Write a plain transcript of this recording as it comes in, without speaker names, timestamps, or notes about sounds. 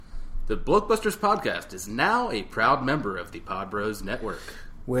The BlokeBusters podcast is now a proud member of the Pod Bros Network.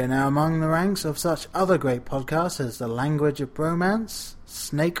 We're now among the ranks of such other great podcasts as The Language of Bromance,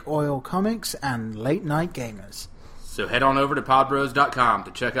 Snake Oil Comics, and Late Night Gamers. So head on over to podbros.com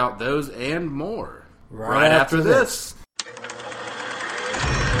to check out those and more. Right after this.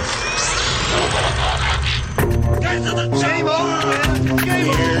 Get to the table! Game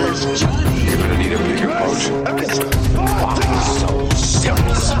over! Johnny, you're gonna need a bigger boat. So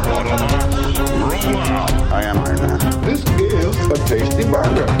serious. Roll out. I am Iron Man. This is a tasty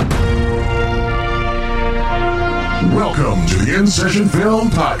burger. Welcome to the InSession Film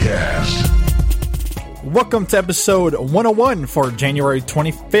Podcast. Welcome to episode 101 for January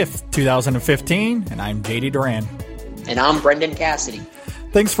 25th, 2015, and I'm JD Duran. And I'm Brendan Cassidy.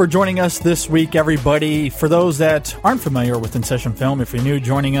 Thanks for joining us this week, everybody. For those that aren't familiar with InSession Film, if you're new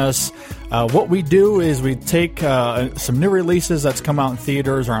joining us, what we do is we take some new releases that's come out in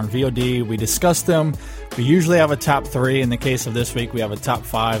theaters or on VOD. We discuss them. We usually have a top 3. In the case of this week, we have a top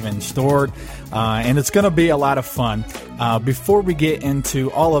 5 in stored, and it's going to be a lot of fun. Before we get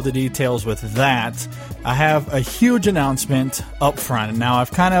into all of the details with that, I have a huge announcement up front. Now,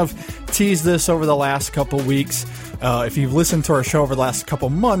 I've kind of teased this over the last couple weeks. If you've listened to our show over the last couple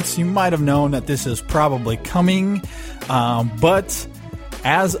months, you might have known that this is probably coming. But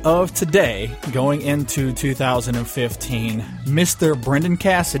as of today, going into 2015, Mr. Brendan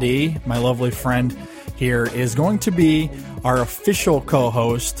Cassidy, my lovely friend here, is going to be our official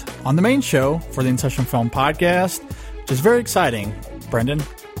co-host on the main show for the InSession Film Podcast, which is very exciting. Brendan,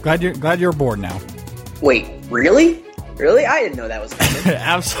 glad you're aboard now. Wait, really? Really? I didn't know that was coming.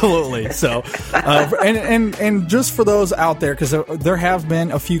 Absolutely. So, and just for those out there, because there have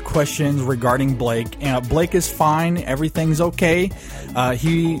been a few questions regarding Blake. Blake is fine. Everything's okay.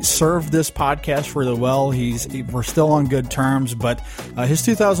 He served this podcast really well. We're still on good terms, but his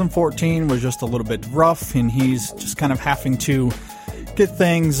 2014 was just a little bit rough, and he's just kind of having to get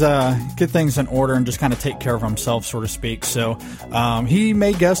things in order and just kind of take care of himself, so to speak. So he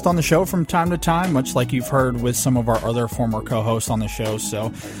may guest on the show from time to time, much like you've heard with some of our other former co-hosts on the show. So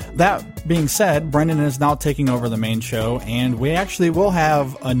that being said, Brendan is now taking over the main show, and we actually will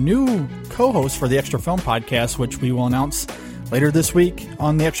have a new co-host for the Extra Film Podcast, which we will announce later this week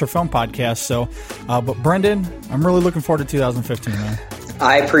on the Extra Film Podcast. So, but Brendan, I'm really looking forward to 2015, man.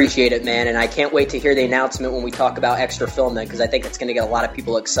 I appreciate it, man, and I can't wait to hear the announcement when we talk about Extra Film then, because I think it's going to get a lot of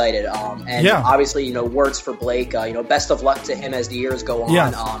people excited. Obviously, words for Blake. Best of luck to him as the years go on.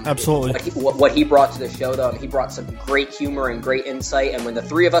 Yeah, absolutely. What he brought to the show, though, he brought some great humor and great insight. And when the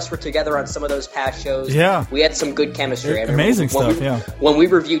three of us were together on some of those past shows, we had some good chemistry. Amazing stuff. When we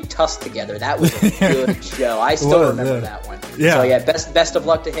reviewed Tusk together, that was a good show. I still remember that one. Yeah. So best of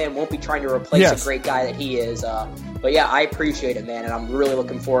luck to him. Won't be trying to replace a great guy that he is. But yeah, I appreciate it, man, and I'm really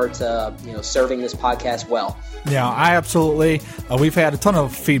looking forward to serving this podcast well. Yeah, I absolutely. We've had a ton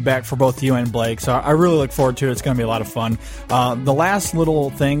of feedback for both you and Blake, so I really look forward to it. It's going to be a lot of fun. The last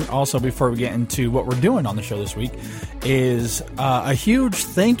little thing, also before we get into what we're doing on the show this week, is a huge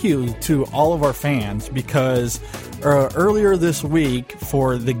thank you to all of our fans, because earlier this week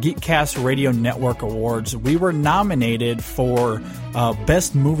for the Geekcast Radio Network Awards, we were nominated for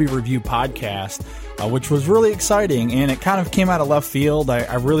Best Movie Review Podcast, which was really exciting, and it kind of came out of left field.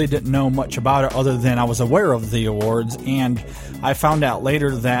 I really didn't know much about it other than I was aware of the awards, and I found out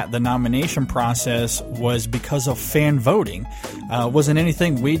later that the nomination process was because of fan voting. It wasn't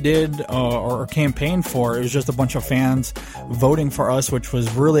anything we did or campaigned for. It was just a bunch of fans voting for us, which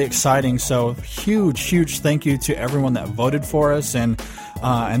was really exciting. So huge thank you to everyone that voted for us and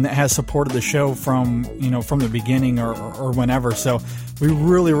that has supported the show from the beginning or whenever. So we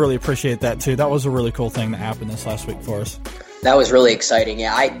really appreciate that too. That was a really cool thing that happened this last week for us. That was really exciting.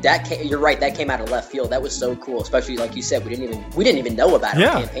 Yeah, you're right. That came out of left field. That was so cool. Especially like you said, we didn't even know about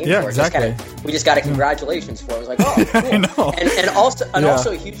our campaign for it. Exactly. We just got a congratulations for it. I was like, oh, cool. I know. And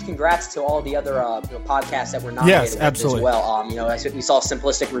also a huge congrats to all the other podcasts that were nominated with as well. We saw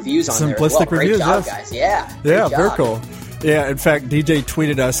Simplistic Reviews on there as well. Great job, guys. Yeah, very cool. Yeah, in fact, DJ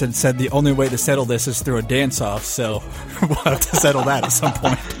tweeted us and said the only way to settle this is through a dance-off, so we'll have to settle that at some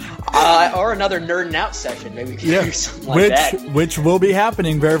point. Or another Nerdin' Out session. Maybe we can do something like that. Which will be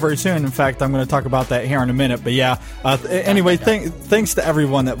happening very, very soon. In fact, I'm going to talk about that here in a minute. But yeah, anyway, thanks to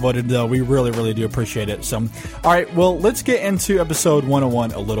everyone that voted, though. We really do appreciate it. So, all right, well, let's get into episode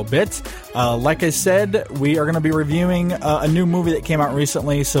 101 a little bit. Like I said, we are going to be reviewing a new movie that came out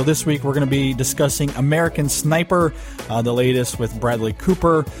recently. So this week we're going to be discussing American Sniper, the latest with Bradley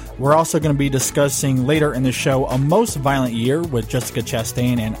Cooper. We're also going to be discussing later in the show A Most Violent Year with Jessica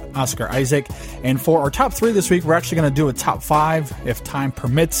Chastain and Oscar Oscar Isaac. And for our top 3 this week, we're actually going to do a top 5 if time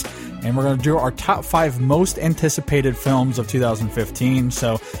permits. And we're going to do our top 5 most anticipated films of 2015.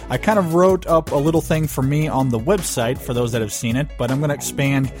 So I kind of wrote up a little thing for me on the website for those that have seen it, but I'm going to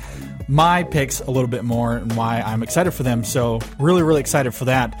expand my picks a little bit more and why I'm excited for them. So really, really excited for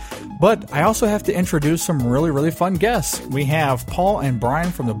that. But I also have to introduce some really, really fun guests. We have Paul and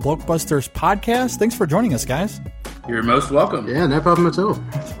Brian from the BlokeBusters podcast. Thanks for joining us, guys. You're most welcome. Yeah, no problem at all.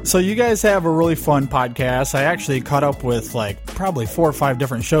 So you guys have a really fun podcast. I actually caught up with probably 4 or 5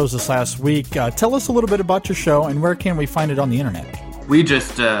 different shows this last week. Tell us a little bit about your show and where can we find it on the internet? We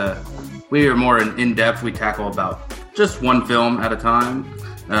just, we are more in-depth. We tackle about just one film at a time.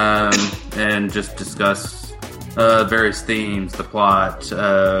 And just discuss various themes, the plot,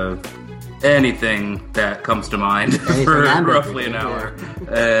 anything that comes to mind for roughly an hour.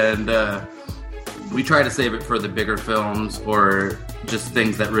 Yeah. And we try to save it for the bigger films or just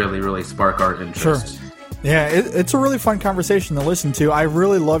things that really, really spark our interest. Sure. Yeah, it's a really fun conversation to listen to. I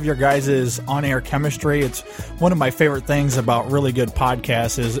really love your guys' on-air chemistry. It's one of my favorite things about really good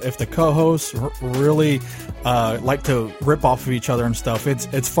podcasts is if the co-hosts really like to rip off of each other and stuff.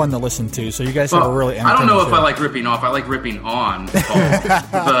 It's fun to listen to. So you guys have a really entertaining I don't know show. if I like ripping off. I like ripping on Paul.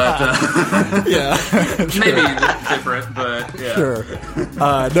 But yeah, maybe different. But yeah, sure.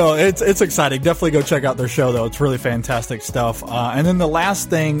 No, it's exciting. Definitely go check out their show though. It's really fantastic stuff. And then the last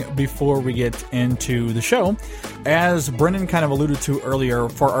thing before we get into the show, as Brendan kind of alluded to earlier,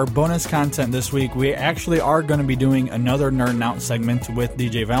 for our bonus content this week, we actually are going to be doing another Nerd Out segment with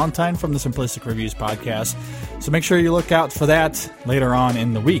DJ Valentine from the Simplistic Reviews podcast. So make sure you look out for that later on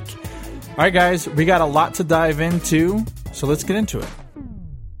in the week. All right, guys, we got a lot to dive into, so let's get into it.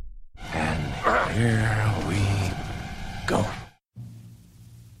 And here we go.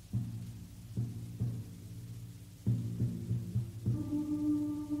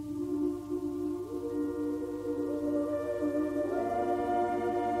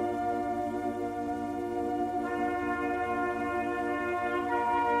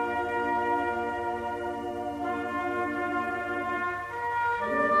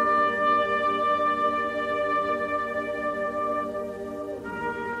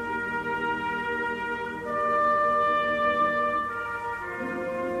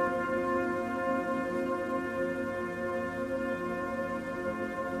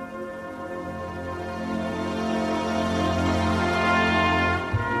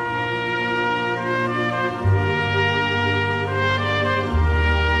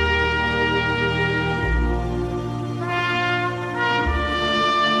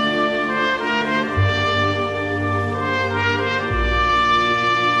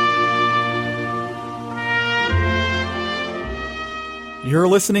 You're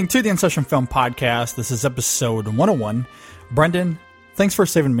listening to the InSession Film Podcast. This is episode 101. Brendan, thanks for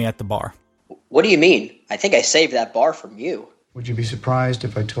saving me at the bar. What do you mean? I think I saved that bar from you. Would you be surprised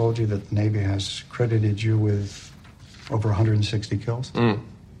if I told you that the Navy has credited you with over 160 kills? Do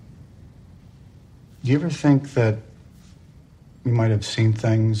you ever think that you might have seen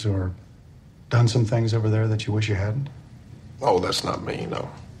things or done some things over there that you wish you hadn't? Oh, that's not me, no.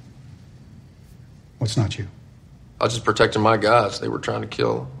 What's not you? I was just protecting my guys. They were trying to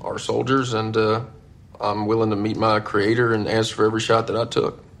kill our soldiers, and I'm willing to meet my creator and answer for every shot that I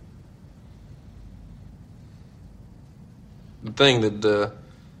took. The thing that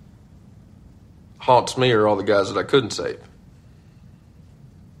haunts me are all the guys that I couldn't save.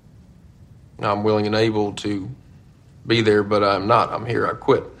 Now, I'm willing and able to be there, but I'm not. I'm here. I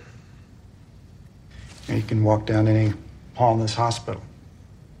quit. And you can walk down any hall in this hospital.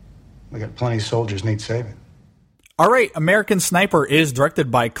 We got plenty of soldiers need saving. All right, American Sniper is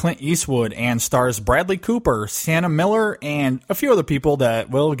directed by Clint Eastwood and stars Bradley Cooper, Sienna Miller, and a few other people that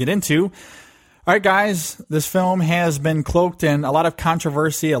we'll get into. All right, guys, this film has been cloaked in a lot of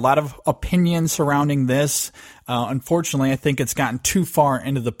controversy, a lot of opinion surrounding this. Unfortunately, I think it's gotten too far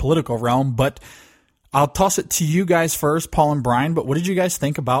into the political realm, but I'll toss it to you guys first, Paul and Brian, but what did you guys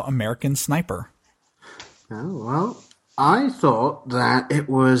think about American Sniper? Oh, well, I thought that it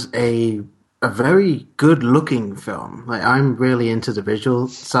was a very good-looking film. Like, I'm really into the visual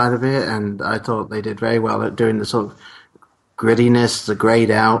side of it, and I thought they did very well at doing the sort of grittiness, the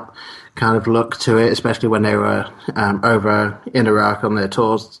grayed-out kind of look to it, especially when they were over in Iraq on their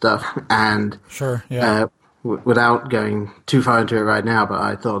tours and stuff. And sure, yeah. Without going too far into it right now, but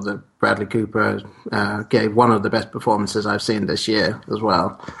I thought that Bradley Cooper gave one of the best performances I've seen this year as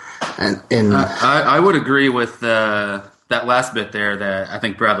well. And I would agree with that last bit there, that I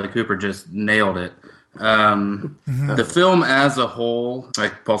think Bradley Cooper just nailed it. The film as a whole,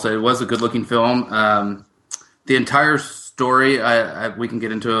 like Paul said, it was a good-looking film. The entire story, we can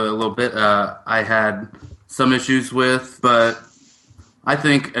get into it a little bit. I had some issues with, but I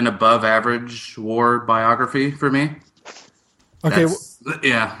think an above average war biography for me. Okay.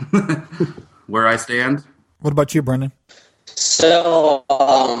 Yeah. Where I stand. What about you, Brendan? So,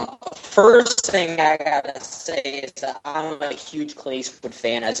 first thing I gotta say is that I'm a huge Clint Eastwood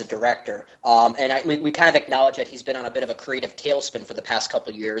fan as a director, and we kind of acknowledge that he's been on a bit of a creative tailspin for the past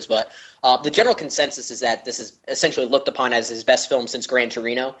couple of years, but the general consensus is that this is essentially looked upon as his best film since Gran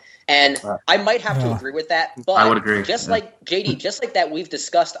Torino, and I might have to agree with that, but I would agree. Like JD, just like that we've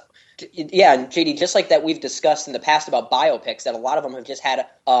discussed. Yeah, and JD, just like that we've discussed in the past about biopics, that a lot of them have just had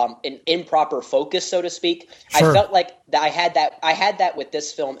an improper focus, so to speak. Sure. I felt like I had that with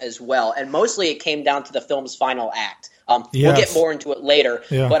this film as well, and mostly it came down to the film's final act. We'll get more into it later,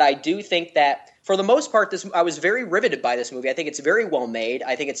 but I do think that for the most part, I was very riveted by this movie. I think it's very well made.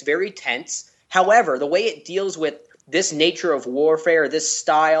 I think it's very tense. However, the way it deals with this nature of warfare, this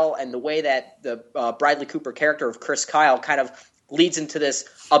style, and the way that the Bradley Cooper character of Chris Kyle kind of leads into this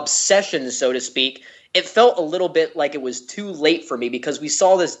obsession, so to speak, it felt a little bit like it was too late for me because we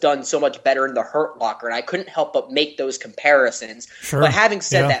saw this done so much better in The Hurt Locker, and I couldn't help but make those comparisons. Sure. But having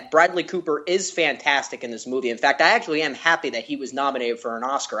said that, Bradley Cooper is fantastic in this movie. In fact, I actually am happy that he was nominated for an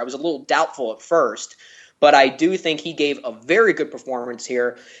Oscar. I was a little doubtful at first, but I do think he gave a very good performance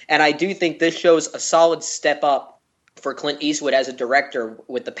here, and I do think this shows a solid step up for Clint Eastwood as a director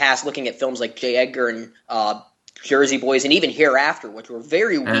with the past, looking at films like J. Edgar and Jersey Boys, and even Hereafter, which were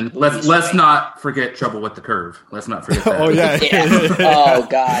very weak and movies. Let's not forget Trouble with the Curve. Let's not forget that. Oh yeah. Oh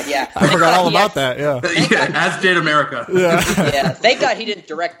God, yeah. I forgot all about that. Yeah. As did America. Yeah. Yeah. Thank God he didn't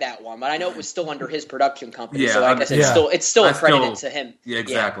direct that one, but I know it was still under his production company. Yeah, so I guess it's still accredited to him. Yeah,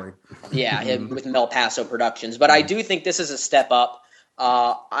 exactly. Yeah, with Mel Paso Productions. But I do think this is a step up.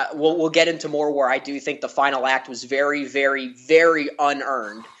 We'll get into more where I do think the final act was very, very, very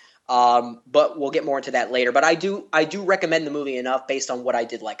unearned. But we'll get more into that later. But I do recommend the movie enough based on what I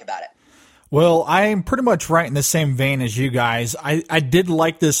did like about it. Well, I'm pretty much right in the same vein as you guys. I did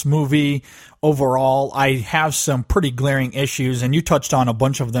like this movie overall. I have some pretty glaring issues, and you touched on a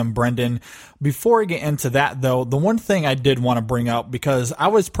bunch of them, Brendan. Before I get into that, though, the one thing I did want to bring up, because I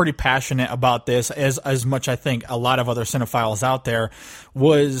was pretty passionate about this, as much I think a lot of other cinephiles out there,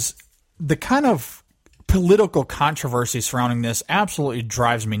 was the kind of political controversy surrounding this absolutely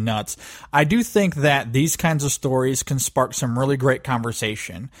drives me nuts. I do think that these kinds of stories can spark some really great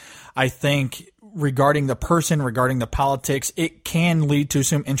conversation. I think regarding the person, regarding the politics, it can lead to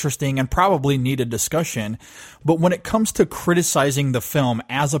some interesting and probably needed discussion. But when it comes to criticizing the film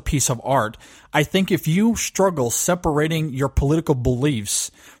as a piece of art, I think if you struggle separating your political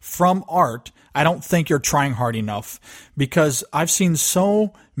beliefs from art, I don't think you're trying hard enough, because I've seen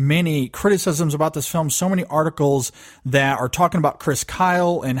so many criticisms about this film, so many articles that are talking about Chris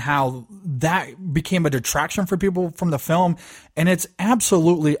Kyle and how that became a detraction for people from the film, and it's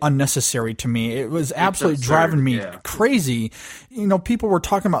absolutely unnecessary to me. It was absolutely driving me crazy. You know, people were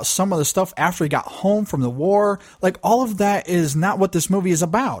talking about some of the stuff after he got home from the war. Like, all of that is not what this movie is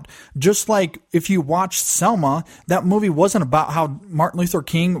about. Just like if you watched Selma, that movie wasn't about how Martin Luther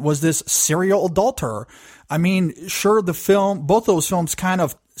King was this serial adulterer. I mean, sure, both those films kind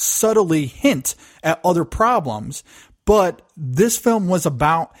of subtly hint at other problems, but this film was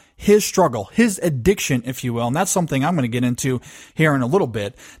about his struggle, his addiction, if you will, and that's something I'm going to get into here in a little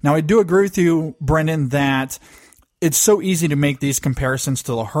bit. Now, I do agree with you, Brendan, that it's so easy to make these comparisons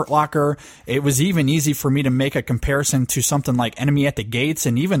to The Hurt Locker. It was even easy for me to make a comparison to something like Enemy at the Gates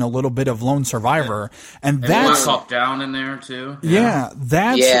and even a little bit of Lone Survivor. And that's Top Down in there too.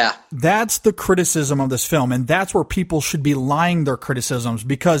 That's the criticism of this film, and that's where people should be lying their criticisms,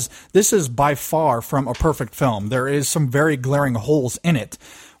 because this is by far from a perfect film. There is some very glaring holes in it,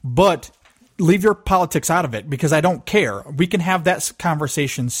 but leave your politics out of it, because I don't care. We can have that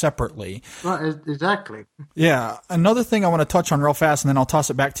conversation separately. Well, exactly. Yeah. Another thing I want to touch on real fast, and then I'll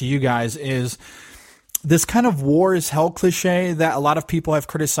toss it back to you guys, is this kind of war is hell cliche that a lot of people have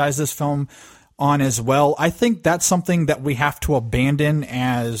criticized this film on as well. I think that's something that we have to abandon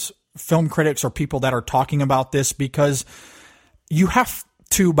as film critics or people that are talking about this, because you have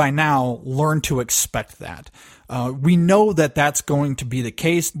to, by now, learn to expect that. We know that that's going to be the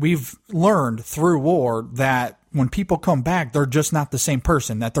case. We've learned through war that when people come back, they're just not the same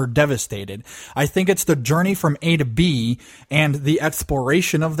person, that they're devastated. I think it's the journey from A to B and the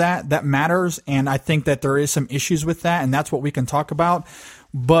exploration of that matters, and I think that there is some issues with that, and that's what we can talk about.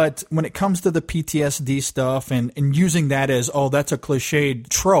 But when it comes to the PTSD stuff and using that as, oh, that's a cliched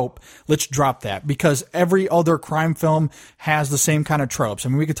trope, let's drop that, because every other crime film has the same kind of tropes. I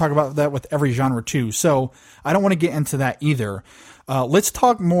mean, we could talk about that with every genre too. So I don't want to get into that either. Let's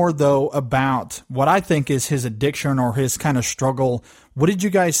talk more, though, about what I think is his addiction or his kind of struggle. What did you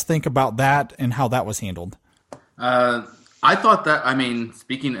guys think about that and how that was handled? I thought that, I mean,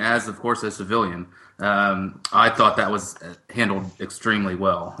 speaking as, of course, a civilian, I thought that was handled extremely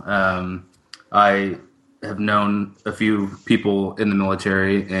well. I have known a few people in the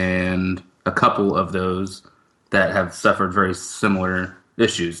military, and a couple of those that have suffered very similar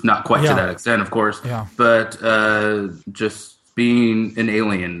issues. Not quite to that extent, of course, but just being an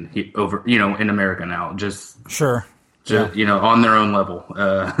alien in America now, just on their own level.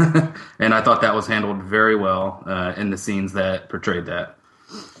 And I thought that was handled very well in the scenes that portrayed that.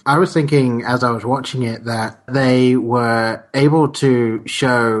 I was thinking as I was watching it that they were able to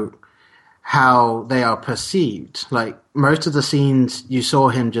show how they are perceived. Like, most of the scenes, you saw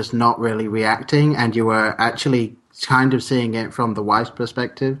him just not really reacting, and you were actually kind of seeing it from the wife's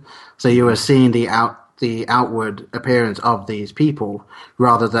perspective. So you were seeing the outward appearance of these people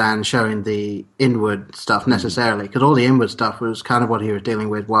rather than showing the inward stuff necessarily, because all the inward stuff was kind of what he was dealing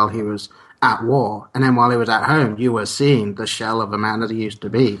with while he was at war, and then while he was at home, you were seeing the shell of a man that he used to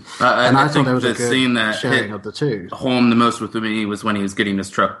be. And I thought there was a good scene that sharing of the two. Home the most with me was when he was getting his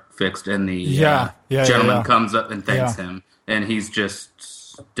truck fixed, and the gentleman comes up and thanks him, and he's just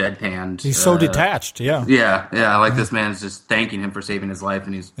deadpanned. He's so detached. Like this man's just thanking him for saving his life,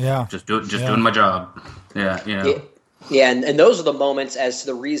 and he's just doing my job. Yeah, and those are the moments as to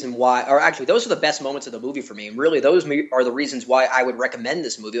the reason why, or actually, those are the best moments of the movie for me. And really, those are the reasons why I would recommend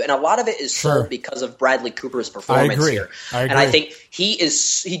this movie. And a lot of it is sold because of Bradley Cooper's performance here. I agree. And I think he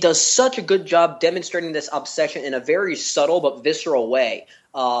does such a good job demonstrating this obsession in a very subtle but visceral way.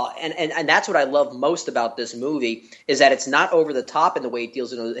 And that's what I love most about this movie, is that it's not over the top in the way it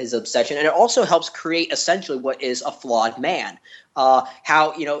deals with his obsession, and it also helps create essentially what is a flawed man.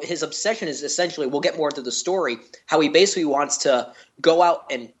 How his obsession is essentially, we'll get more into the story, how he basically wants to go out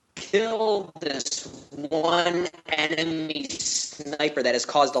and kill this one enemy sniper that has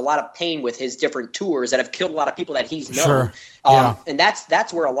caused a lot of pain with his different tours, that have killed a lot of people that he's known. And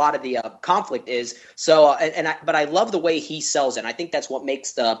that's where a lot of the conflict is. So, but I love the way he sells it. And I think that's what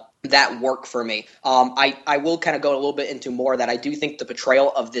makes that work for me. I will kind of go a little bit into more that I do think the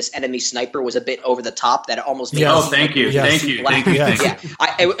portrayal of this enemy sniper was a bit over the top. That it almost made thank you.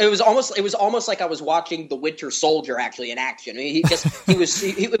 It was almost like I was watching The Winter Soldier actually in action. I mean, he was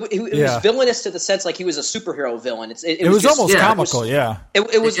villainous to the sense like he was a superhero villain. It was just, almost comical.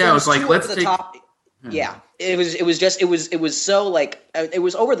 It was like, let's take. Top. Yeah, it was so like it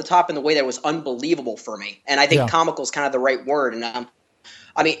was over the top in the way that it was unbelievable for me, and I think comical is kind of the right word. And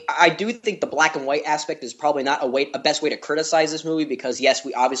I mean, I do think the black and white aspect is probably not a best way to criticize this movie, because yes,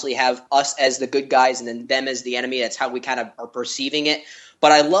 we obviously have us as the good guys and then them as the enemy. That's how we kind of are perceiving it.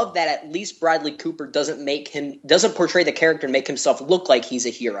 But I love that at least Bradley Cooper doesn't portray the character and make himself look like he's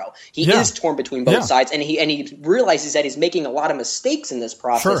a hero. He is torn between both sides, and he realizes that he's making a lot of mistakes in this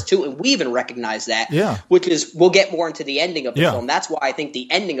process too, and we even recognize that. Which is, we'll get more into the ending of the film. That's why I think the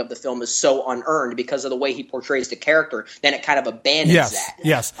ending of the film is so unearned, because of the way he portrays the character. Then it kind of abandons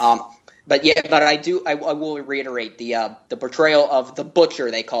that. But I will reiterate the portrayal of the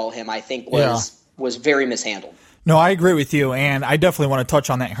butcher, they call him, I think was very mishandled. No, I agree with you, and I definitely want to touch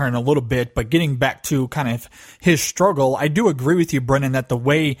on that here in a little bit, but getting back to kind of his struggle, I do agree with you, Brennan, that the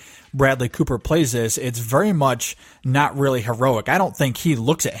way Bradley Cooper plays this, it's very much not really heroic. I don't think he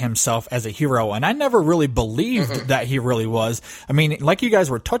looks at himself as a hero, and I never really believed that he really was. I mean, like you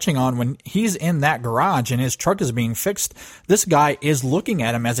guys were touching on, when he's in that garage and his truck is being fixed, this guy is looking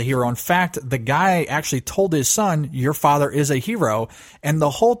at him as a hero. In fact, the guy actually told his son, your father is a hero, and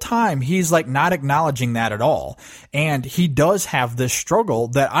the whole time he's like not acknowledging that at all. And he does have this struggle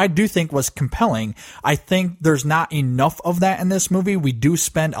that I do think was compelling. I think there's not enough of that in this movie. We do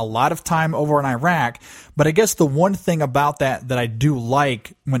spend a lot of time over in Iraq, but I guess the one thing about that I do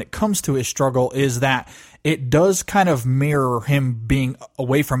like when it comes to his struggle is that it does kind of mirror him being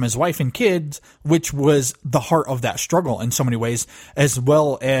away from his wife and kids, which was the heart of that struggle in so many ways, as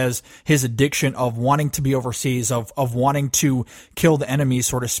well as his addiction of wanting to be overseas, of wanting to kill the enemy,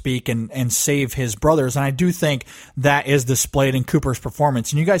 so to speak, and save his brothers. And I do think that is displayed in Cooper's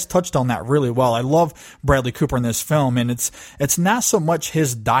performance. And you guys touched on that really well. I love Bradley Cooper in this film, and it's not so much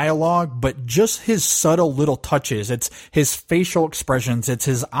his dialogue, but just his subtle little touches. It's his facial expressions. It's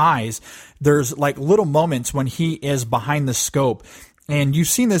his eyes. There's like little moments when he is behind the scope and you've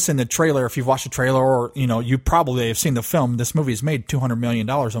seen this in the trailer if you've watched the trailer, or you probably have seen the film. This movie's made $200 million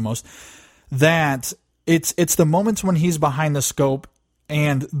almost. That it's the moments when he's behind the scope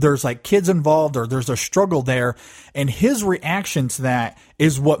and there's like kids involved or there's a struggle there, and his reaction to that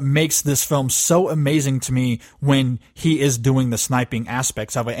is what makes this film so amazing to me when he is doing the sniping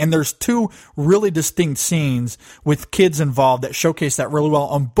aspects of it. And there's two really distinct scenes with kids involved that showcase that really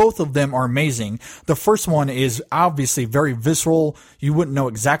well, and both of them are amazing. The first one is obviously very visceral. You wouldn't know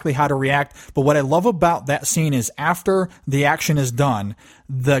exactly how to react, but what I love about that scene is after the action is done,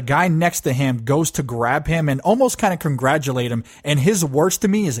 the guy next to him goes to grab him and almost kind of congratulate him, and his words to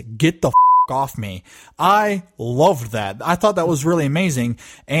me is, "Get the off me." I loved that. I thought that was really amazing.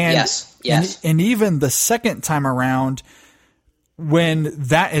 And yes. And even the second time around, when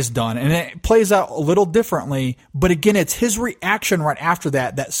that is done, and it plays out a little differently, but again, it's his reaction right after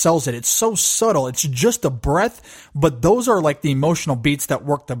that sells it. It's so subtle. It's just a breath, but those are like the emotional beats that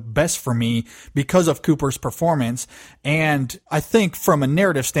work the best for me because of Cooper's performance. And I think from a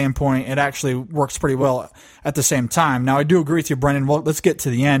narrative standpoint, it actually works pretty well at the same time. Now, I do agree with you, Brendan. Well, let's get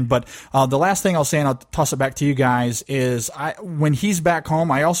to the end, but the last thing I'll say, and I'll toss it back to you guys, is when he's back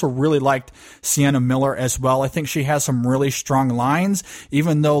home, I also really liked Sienna Miller as well. I think she has some really strong lines,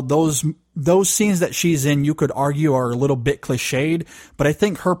 even though those scenes that she's in, you could argue, are a little bit cliched, but I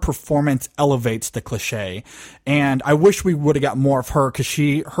think her performance elevates the cliche. And I wish we would have got more of her,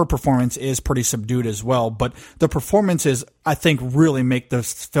 because her performance is pretty subdued as well. But the performances, I think, really make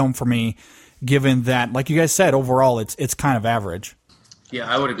this film for me, given that, like you guys said, overall it's kind of average.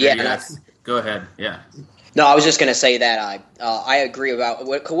 Yeah, I would agree. Yeah, go ahead. Yeah. No, I was just going to say that I agree about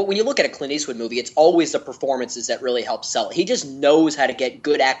when you look at a Clint Eastwood movie, it's always the performances that really help sell it. He just knows how to get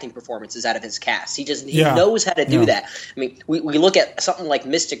good acting performances out of his cast. He knows how to do that. I mean, we look at something like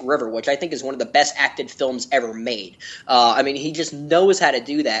Mystic River, which I think is one of the best acted films ever made. I mean, he just knows how to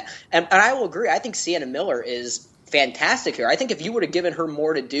do that. And I will agree. I think Sienna Miller is fantastic here. I think if you would have given her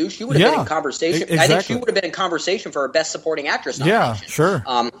more to do, she would have been in conversation. Exactly. I think she would have been in conversation for her Best Supporting Actress nomination. Yeah, sure.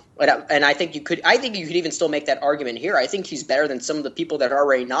 And I think you could even still make that argument here. I think she's better than some of the people that are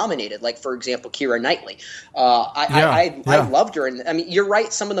already nominated, like, for example, Keira Knightley. I loved her, and I mean, you're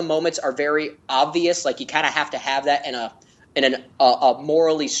right. Some of the moments are very obvious. Like, you kind of have to have that in a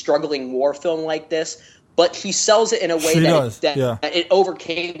morally struggling war film like this. But she sells it in a way that it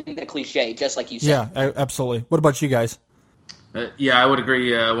overcame the cliche, just like you said. Yeah, absolutely. What about you guys? I would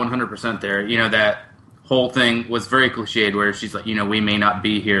agree 100% there. That whole thing was very cliched, where she's like, we may not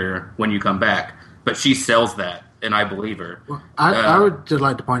be here when you come back. But she sells that, and I believe her. Well, I would just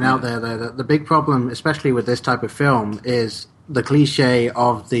like to point out there, though, that the big problem, especially with this type of film, is the cliche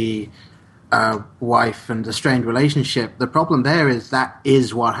of the wife and the strained relationship. The problem there is that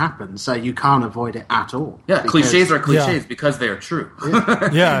is what happens, so you can't avoid it at all. Yeah, cliches are cliches because they are true.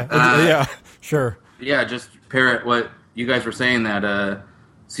 Sure. Yeah, just parrot what you guys were saying, that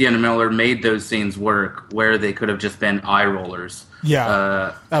Sienna Miller made those scenes work where they could have just been eye rollers.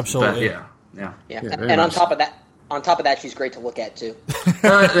 Yeah, absolutely. But and on top of that, she's great to look at too.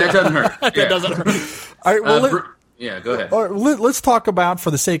 That doesn't hurt. That doesn't hurt. All right, well, go ahead. Let's talk about,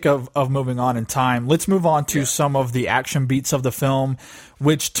 for the sake of moving on in time, let's move on to some of the action beats of the film,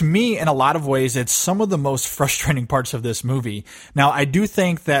 which to me, in a lot of ways, it's some of the most frustrating parts of this movie. Now, I do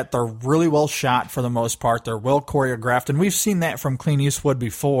think that they're really well shot for the most part. They're well choreographed, and we've seen that from Clint Eastwood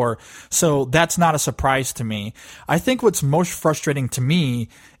before, so that's not a surprise to me. I think what's most frustrating to me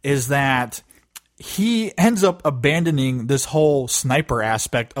is that he ends up abandoning this whole sniper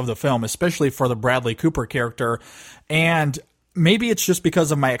aspect of the film, especially for the Bradley Cooper character. And maybe it's just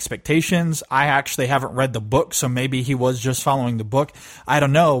because of my expectations. I actually haven't read the book, so maybe he was just following the book. I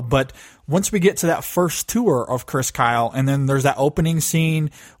don't know. But once we get to that first tour of Chris Kyle, and then there's that opening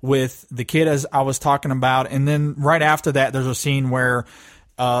scene with the kid, as I was talking about, and then right after that, there's a scene where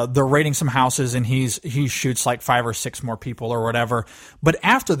they're raiding some houses, and he shoots like 5 or 6 more people or whatever. But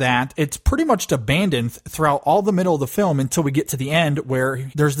after that, it's pretty much abandoned throughout all the middle of the film until we get to the end,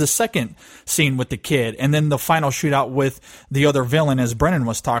 where there's the second scene with the kid, and then the final shootout with the other villain, as Brennan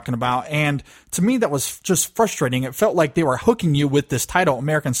was talking about. And to me, that was just frustrating. It felt like they were hooking you with this title,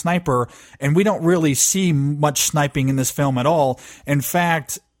 American Sniper, and we don't really see much sniping in this film at all. In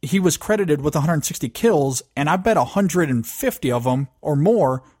fact, he was credited with 160 kills, and I bet 150 of them or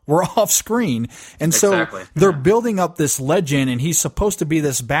more were off screen. And so they're building up this legend, and he's supposed to be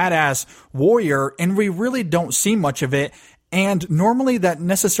this badass warrior, and we really don't see much of it. And normally that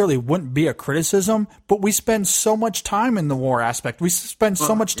necessarily wouldn't be a criticism, but we spend so much time in the war aspect. We spend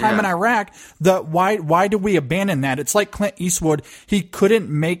so much time in Iraq. Why do we abandon that? It's like Clint Eastwood. He couldn't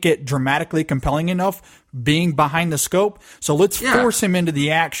make it dramatically compelling enough being behind the scope. So let's force him into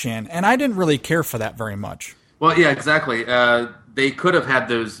the action. And I didn't really care for that very much. Well, yeah, exactly. They could have had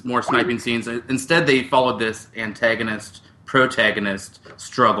those more sniping scenes. Instead, they followed this antagonist-protagonist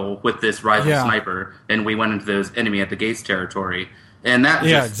struggle with this rival sniper, and we went into those enemy at the gates territory. And that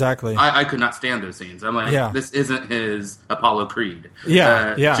exactly. I could not stand those scenes. I'm like, this isn't his Apollo Creed.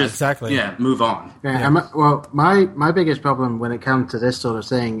 Exactly. Yeah, move on. My biggest problem when it comes to this sort of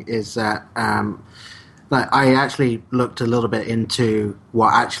thing is that I actually looked a little bit into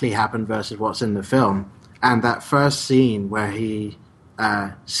what actually happened versus what's in the film. And that first scene where he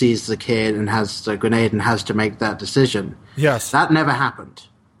sees the kid and has the grenade and has to make that decision. Yes. That never happened.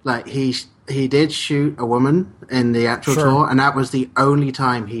 Like, he did shoot a woman in the actual tour, and that was the only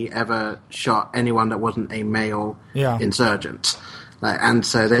time he ever shot anyone that wasn't a male insurgent. And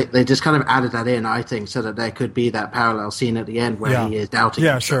so they just kind of added that in, I think, so that there could be that parallel scene at the end where he is doubting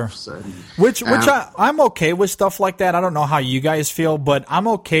himself. So, which I'm okay with stuff like that. I don't know how you guys feel, but I'm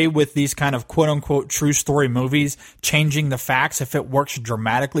okay with these kind of quote-unquote true story movies changing the facts if it works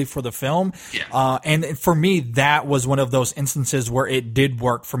dramatically for the film. Yeah. And for me, that was one of those instances where it did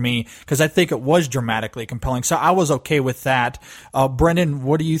work for me because I think it was dramatically compelling. So I was okay with that. Brendan,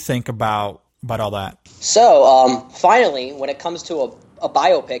 what do you think about all that? So, finally, when it comes to a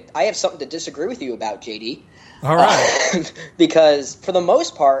biopic, I have something to disagree with you about, JD. All right. Because for the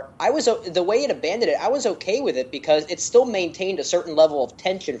most part, the way it abandoned it, I was okay with it because it still maintained a certain level of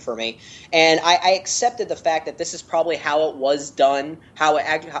tension for me, and I accepted the fact that this is probably how it was done,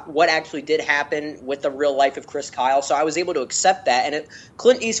 what actually did happen with the real life of Chris Kyle. So I was able to accept that, and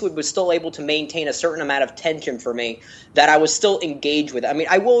Clint Eastwood was still able to maintain a certain amount of tension for me that I was still engaged with. I mean,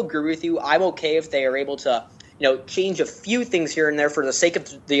 I will agree with you. I'm okay if they are able to change a few things here and there for the sake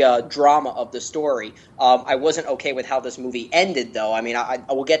of the drama of the story. I wasn't okay with how this movie ended, though. I mean, I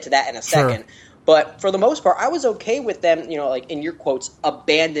will get to that in a second. But for the most part, I was okay with them, like in your quotes,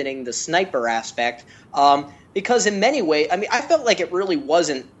 abandoning the sniper aspect. Because in many ways, I mean, I felt like it really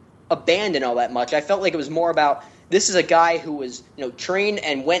wasn't abandoned all that much. I felt like it was more about this is a guy who was, trained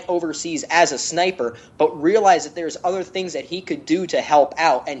and went overseas as a sniper, but realized that there's other things that he could do to help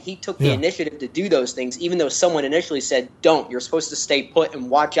out, and he took the initiative to do those things, even though someone initially said, "Don't. You're supposed to stay put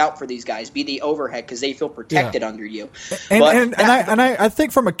and watch out for these guys. Be the overhead because they feel protected under you." I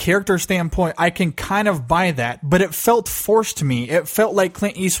think from a character standpoint, I can kind of buy that, but it felt forced to me. It felt like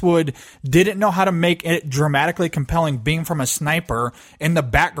Clint Eastwood didn't know how to make it dramatically compelling, being from a sniper in the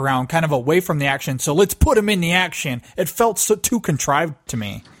background, kind of away from the action. So let's put him in the action. It felt too contrived to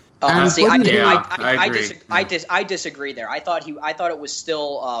me. I disagree there. I thought it was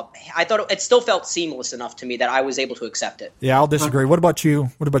still. I thought it still felt seamless enough to me that I was able to accept it. Yeah, I'll disagree. What about you?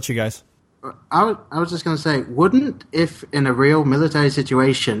 What about you guys? I was just going to say, wouldn't, if in a real military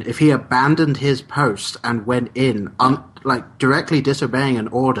situation, if he abandoned his post and went in, directly disobeying an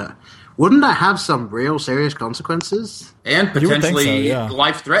order, wouldn't that have some real serious consequences? And potentially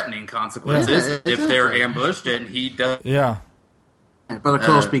life-threatening consequences if they're ambushed and he does. Yeah. But of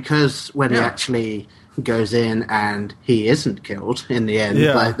course, because when he actually goes in and he isn't killed in the end,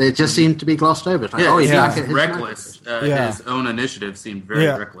 they just seem to be glossed over. It's like, he's reckless. His own initiative seemed very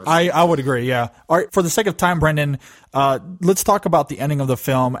reckless. I would agree, yeah. All right, for the sake of time, Brendan, let's talk about the ending of the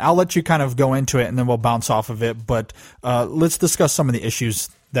film. I'll let you kind of go into it and then we'll bounce off of it, but let's discuss some of the issues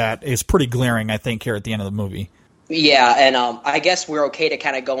that is pretty glaring, I think, here at the end of the movie. Yeah, and I guess we're okay to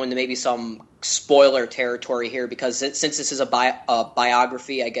kind of go into maybe some spoiler territory here because since this is a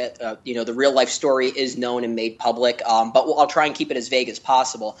biography, I get the real life story is known and made public, but I'll try and keep it as vague as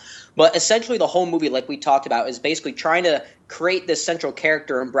possible. But essentially, the whole movie, like we talked about, is basically trying to create this central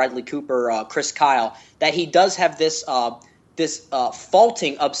character in Bradley Cooper, Chris Kyle, that he does have this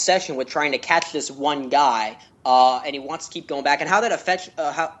faulting obsession with trying to catch this one guy. And he wants to keep going back, and how that affects,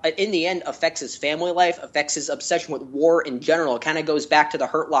 in the end, affects his family life, affects his obsession with war in general. It kind of goes back to the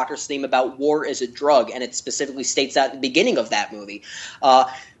Hurt Locker's theme about war is a drug, and it specifically states that at the beginning of that movie.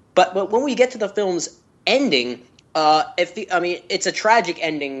 But when we get to the film's ending, it's a tragic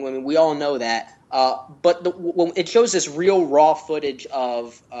ending. I mean, we all know that. But when it shows this real raw footage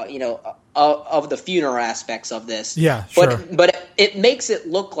of the funeral aspects of this. Yeah, sure. But it makes it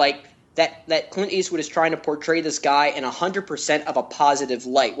look like that Clint Eastwood is trying to portray this guy in 100% of a positive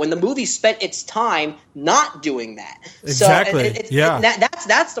light, when the movie spent its time not doing that. Exactly. So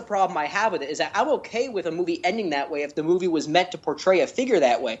that's the problem I have with it, is that I'm okay with a movie ending that way if the movie was meant to portray a figure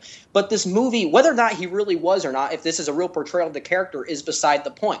that way. But this movie, whether or not he really was or not, if this is a real portrayal of the character, is beside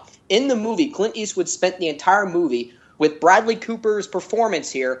the point. In the movie, Clint Eastwood spent the entire movie with Bradley Cooper's performance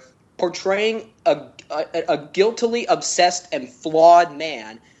here portraying a guiltily obsessed and flawed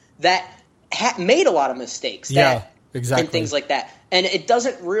man that made a lot of mistakes. Exactly. And things like that. And it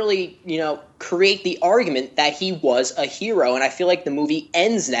doesn't really, create the argument that he was a hero. And I feel like the movie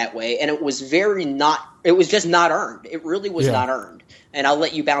ends that way. And it was just not earned. It really was not earned. And I'll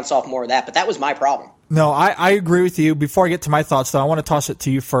let you bounce off more of that. But that was my problem. No, I agree with you. Before I get to my thoughts, though, I want to toss it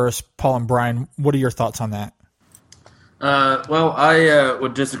to you first, Paul and Brian. What are your thoughts on that? Well, I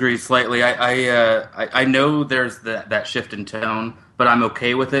would disagree slightly. I know there's that shift in tone, but I'm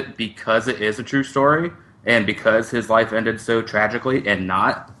okay with it because it is a true story and because his life ended so tragically and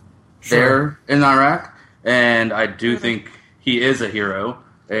not there in Iraq. And I do think he is a hero,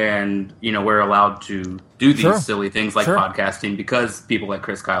 and we're allowed to do these silly things like podcasting because people like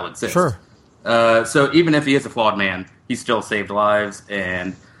Chris Kyle exist. So even if he is a flawed man, he still saved lives,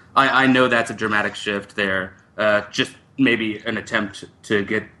 and I know that's a dramatic shift there. Just maybe an attempt to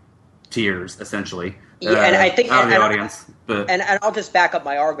get tears, essentially, and I think out of the audience. And I'll just back up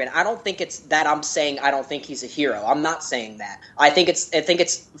my argument. I don't think it's that I'm saying I don't think he's a hero. I'm not saying that. I think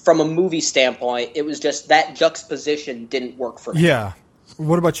it's from a movie standpoint. It was just that juxtaposition didn't work for me. Yeah.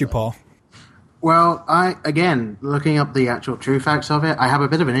 What about you, Paul? Well, again, looking up the actual true facts of it, I have a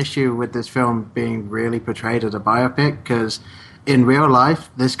bit of an issue with this film being really portrayed as a biopic, because in real life,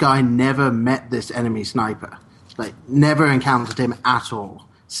 this guy never met this enemy sniper. Like, never encountered him at all.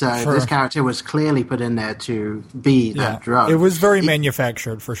 So this character was clearly put in there to be that drug. It was very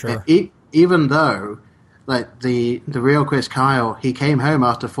manufactured, for sure. Even though, like, the real Chris Kyle, he came home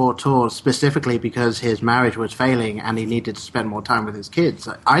after 4 tours specifically because his marriage was failing and he needed to spend more time with his kids.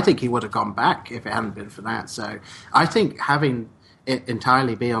 I think he would have gone back if it hadn't been for that. So I think having it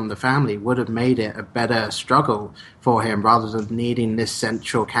entirely be on the family would have made it a better struggle for him, rather than needing this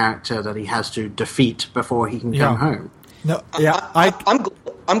central character that he has to defeat before he can come home. No,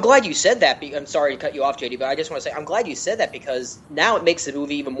 I'm glad you said that. I'm sorry to cut you off, JD, but I just want to say I'm glad you said that, because now it makes the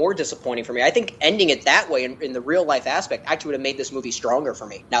movie even more disappointing for me. I think ending it that way in the real life aspect actually would have made this movie stronger for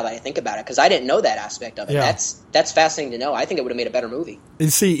me, now that I think about it, because I didn't know that aspect of it. Yeah. That's fascinating to know. I think it would have made a better movie.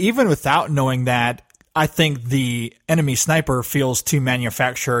 And see, even without knowing that, I think the enemy sniper feels too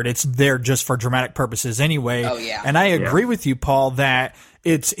manufactured. It's there just for dramatic purposes anyway. Oh, yeah. And I agree with you, Paul, that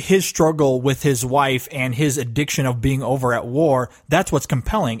it's his struggle with his wife and his addiction of being over at war. That's what's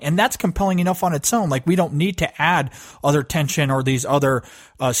compelling. And that's compelling enough on its own. Like, we don't need to add other tension or these other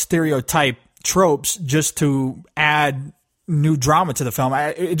stereotype tropes just to add new drama to the film.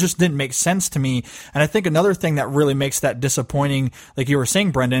 It just didn't make sense to me. And I think another thing that really makes that disappointing, like you were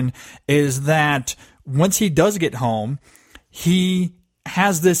saying, Brendan, is that once he does get home, he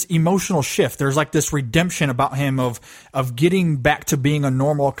has this emotional shift. There's like this redemption about him of getting back to being a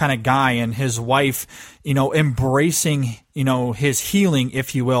normal kind of guy, and his wife, embracing, his healing,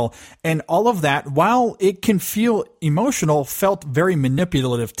 if you will. And all of that, while it can feel emotional, felt very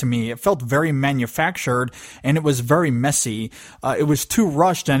manipulative to me. It felt very manufactured, and it was very messy. It was too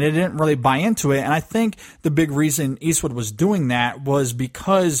rushed, and I didn't really buy into it. And I think the big reason Eastwood was doing that was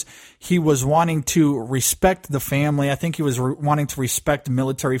because he was wanting to respect the family. I think he was wanting to respect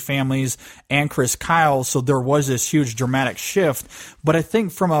military families and Chris Kyle. So there was this huge dramatic shift. But I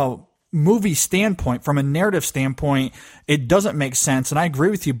think from a movie standpoint, from a narrative standpoint, it doesn't make sense. And I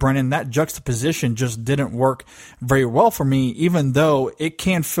agree with you, Brennan, that juxtaposition just didn't work very well for me, even though it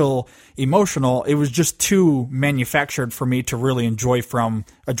can feel emotional. It was just too manufactured for me to really enjoy from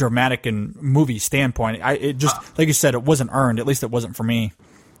a dramatic and movie standpoint. It just, like you said, it wasn't earned. At least it wasn't for me.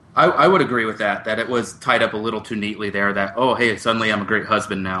 I would agree with that it was tied up a little too neatly there, that, oh, hey, suddenly I'm a great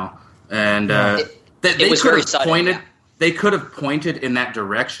husband now. And it was very sudden. They could have pointed in that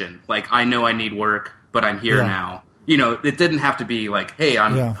direction. Like, I know I need work, but I'm here now. It didn't have to be like, hey,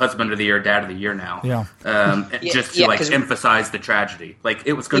 I'm husband of the year, dad of the year now. Just to emphasize the tragedy. Like,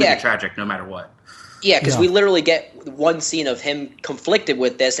 it was going to be tragic no matter what. Yeah, because we literally get one scene of him conflicted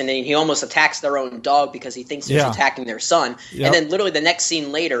with this, and then he almost attacks their own dog because he thinks he's attacking their son. Yep. And then literally the next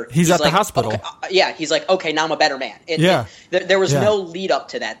scene later, he's at the hospital. Okay, he's like, okay, now I'm a better man. There was no lead up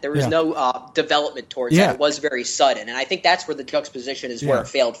to that. There was no development towards that. It was very sudden. And I think that's where the juxtaposition is where it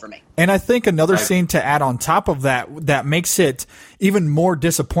failed for me. And I think another scene to add on top of that makes it even more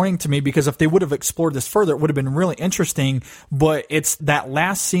disappointing to me, because if they would have explored this further, it would have been really interesting. But it's that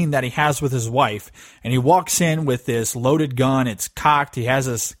last scene that he has with his wife, and he walks in with this loaded gun. It's cocked. He has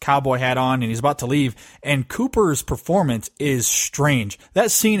his cowboy hat on, and he's about to leave. And Cooper's performance is strange.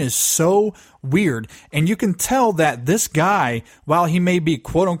 That scene is so weird, and you can tell that this guy, while he may be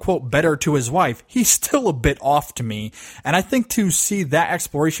quote unquote better to his wife, he's still a bit off to me. And I think to see that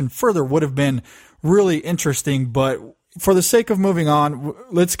exploration further would have been really interesting. But for the sake of moving on,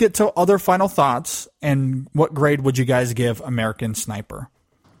 let's get to other final thoughts. And what grade would you guys give American Sniper?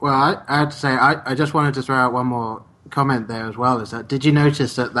 Well, I have to say, I just wanted to throw out one more comment there as well. Is that, did you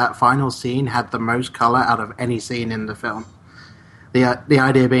notice that final scene had the most color out of any scene in the film? The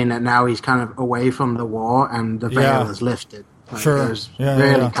idea being that now he's kind of away from the war and the veil is lifted. Like, sure. It was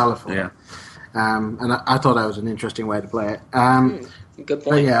really colorful. Yeah. And I thought that was an interesting way to play it. Good point.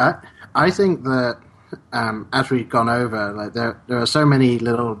 But yeah, I think that as we've gone over, like there are so many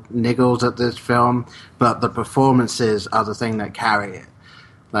little niggles at this film, but the performances are the thing that carry it.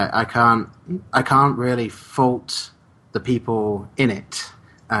 Like I can't really fault the people in it. Sure.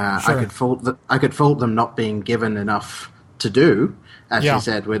 I could fault them not being given enough to do, as you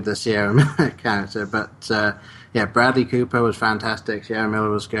said, with the Sierra Miller character. But Bradley Cooper was fantastic. Sierra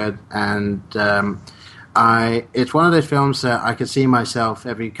Miller was good, and it's one of those films that I could see myself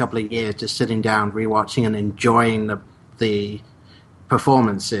every couple of years just sitting down, rewatching, and enjoying the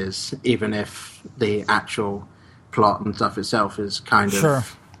performances, even if the actual plot and stuff itself is kind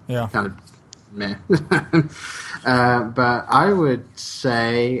of meh. But I would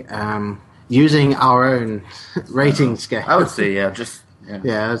say, using our own rating scale, I would say, I'd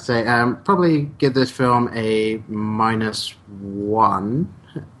say probably give this film a -1,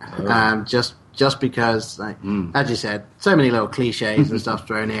 just because, like, as you said, so many little cliches and stuff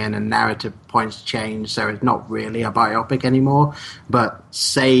thrown in, and narrative points change, so it's not really a biopic anymore, but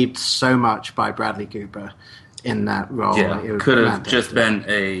saved so much by Bradley Cooper in that role. Yeah, it could have just been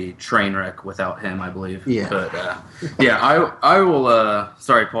a train wreck without him, I believe. Yeah. But, I will,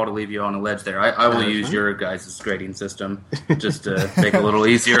 sorry, Paul, to leave you on a ledge there. I will use your guys' grading system just to make it a little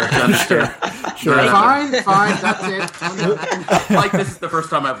easier to understand. Sure. Fine, that's it. Like, this is the first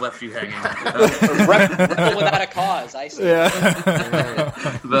time I've left you hanging. Rebel without a cause, I see.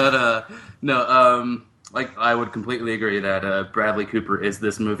 Yeah. But, like, I would completely agree that Bradley Cooper is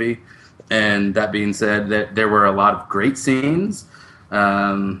this movie. And that being said, that there were a lot of great scenes,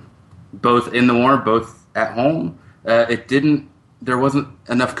 both in the war, both at home. There wasn't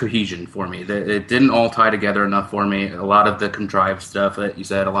enough cohesion for me. It didn't all tie together enough for me. A lot of the contrived stuff that you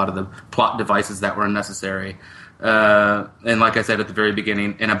said, a lot of the plot devices that were unnecessary. And like I said at the very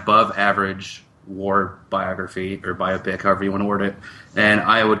beginning, an above average war biography or biopic, however you want to word it. And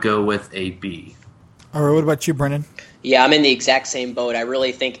I would go with a B. All right, what about you, Brennan? Yeah, I'm in the exact same boat. I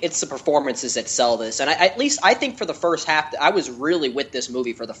really think it's the performances that sell this. And I think for the first half, I was really with this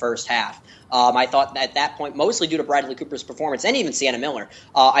movie for the first half. I thought at that point, mostly due to Bradley Cooper's performance and even Sienna Miller,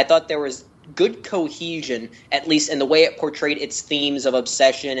 I thought there was good cohesion, at least in the way it portrayed its themes of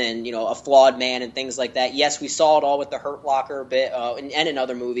obsession and, a flawed man and things like that. Yes, we saw it all with the Hurt Locker bit and in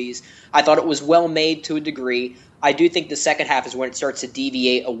other movies. I thought it was well made to a degree. I do think the second half is when it starts to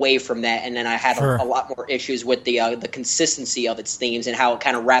deviate away from that, and then I had a lot more issues with the consistency of its themes and how it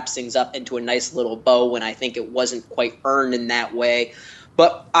kind of wraps things up into a nice little bow when I think it wasn't quite earned in that way.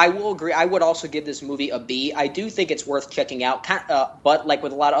 But I will agree. I would also give this movie a B. I do think it's worth checking out. But like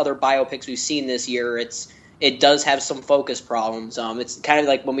with a lot of other biopics we've seen this year, it does have some focus problems. It's kind of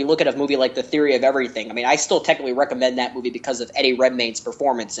like when we look at a movie like The Theory of Everything. I mean, I still technically recommend that movie because of Eddie Redmayne's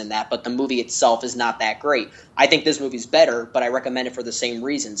performance in that, but the movie itself is not that great. I think this movie's better, but I recommend it for the same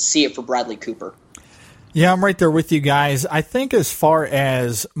reasons. See it for Bradley Cooper. Yeah, I'm right there with you guys. I think as far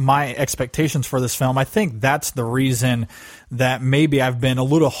as my expectations for this film, I think that's the reason that maybe I've been a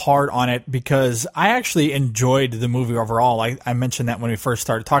little hard on it, because I actually enjoyed the movie overall. I mentioned that when we first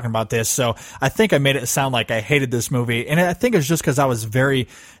started talking about this, so I think I made it sound like I hated this movie, and I think it's just because I was very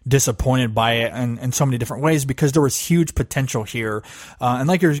disappointed by it in so many different ways, because there was huge potential here. And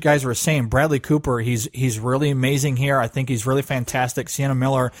like you guys were saying, Bradley Cooper, he's really amazing here. I think he's really fantastic. Sienna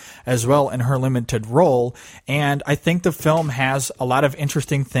Miller as well in her limited role. And I think the film has a lot of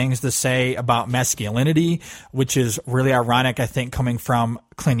interesting things to say about masculinity, which is really ironic, I think, coming from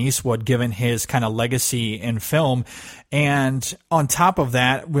Clint Eastwood, given his kind of legacy in film. And on top of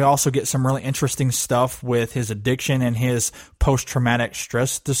that, we also get some really interesting stuff with his addiction and his post-traumatic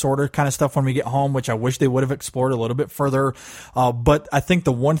stress disorder kind of stuff when we get home, which I wish they would have explored a little bit further. But I think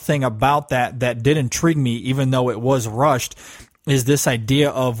the one thing about that did intrigue me, even though it was rushed, is this idea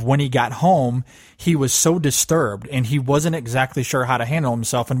of when he got home, he was so disturbed and he wasn't exactly sure how to handle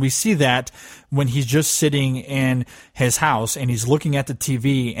himself. And we see that when he's just sitting in his house and he's looking at the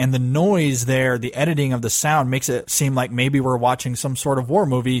TV, and the noise there, the editing of the sound makes it seem like maybe we're watching some sort of war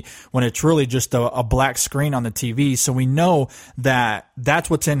movie when it's really just a black screen on the TV. So we know that that's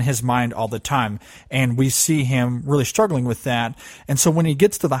what's in his mind all the time. And we see him really struggling with that. And so when he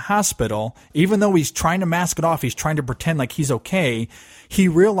gets to the hospital, even though he's trying to mask it off, he's trying to pretend like he's okay, he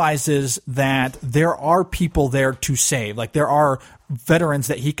realizes that there are people there to save. Like, there are veterans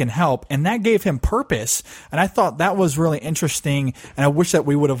that he can help, and that gave him purpose. And I thought that was really interesting, and I wish that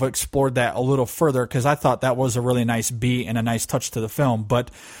we would have explored that a little further, because I thought that was a really nice beat and a nice touch to the film.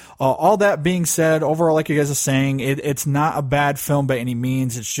 But all that being said, overall, like you guys are saying, it's not a bad film by any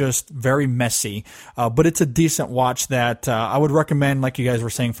means. It's just very messy, but it's a decent watch that I would recommend, like you guys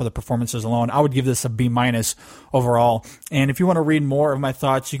were saying, for the performances alone. I would give this a B- overall. And if you want to read more of my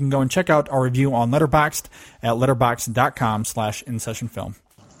thoughts, you can go and check out our review on Letterboxd at letterboxd.com/InSessionFilm.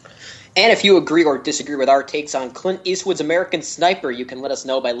 And if you agree or disagree with our takes on Clint Eastwood's American Sniper, you can let us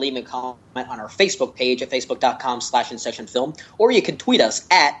know by leaving a comment on our Facebook page at facebook.com/InSessionFilm, or you can tweet us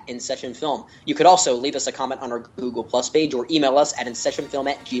at InSessionFilm. You could also leave us a comment on our Google Plus page or email us at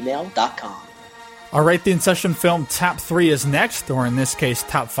InSessionFilm@gmail.com. All right, the InSession Film Top 3 is next, or in this case,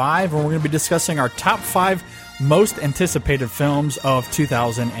 Top 5, and we're going to be discussing our Top 5 most anticipated films of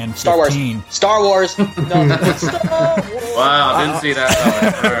 2015. Star Wars. No, Star Wars. Wow, didn't see that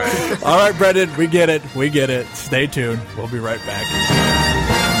coming. All right. All right, Brendan, we get it. We get it. Stay tuned. We'll be right back.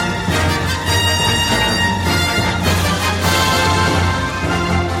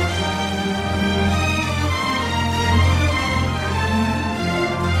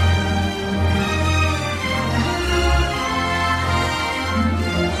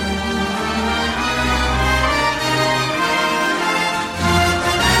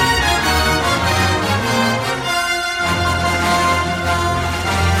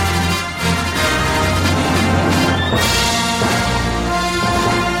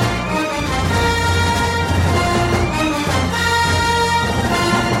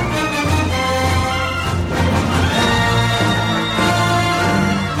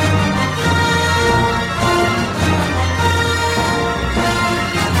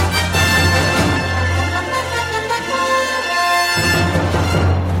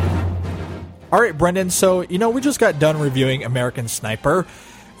 All right, Brendan, so, we just got done reviewing American Sniper,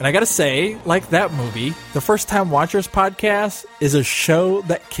 and I gotta say, like that movie, the First Time Watchers podcast is a show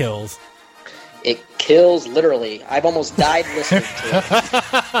that kills. It kills, literally. I've almost died listening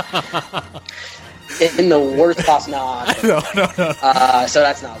to it. In the worst possible... No. So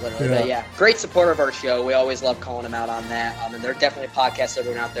that's not literally, but yeah. Great supporter of our show. We always love calling them out on that. And they're definitely a podcast,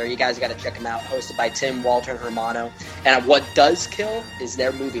 everyone out there. You guys got to check them out. Hosted by Tim, Walter, and Hermano. And what does kill is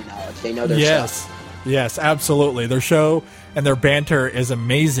their movie knowledge. They know their stuff. Yes, absolutely. Their show and their banter is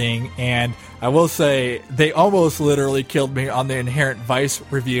amazing. And I will say, they almost literally killed me on the Inherent Vice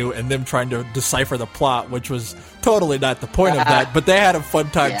review and them trying to decipher the plot, which was totally not the point of that. But they had a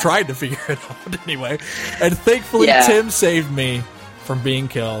fun time trying to figure it out anyway. And thankfully, Tim saved me from being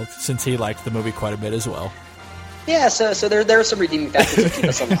killed, since he liked the movie quite a bit as well. Yeah, so there are some redeeming factors that keep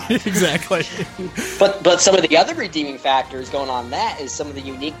us alive. Exactly. But some of the other redeeming factors going on that is some of the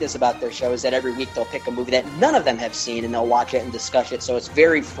uniqueness about their show is that every week they'll pick a movie that none of them have seen and they'll watch it and discuss it. So it's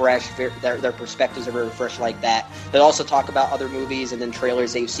very fresh. Their perspectives are very fresh like that. They'll also talk about other movies and then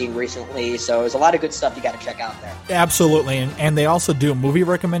trailers they've seen recently. So there's a lot of good stuff you got to check out there. Absolutely. And they also do movie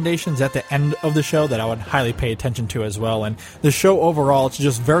recommendations at the end of the show that I would highly pay attention to as well. And the show overall, it's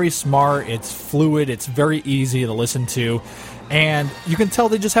just very smart. It's fluid. It's very easy to listen to, and you can tell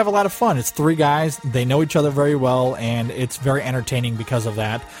they just have a lot of fun. It's three guys, they know each other very well, and it's very entertaining because of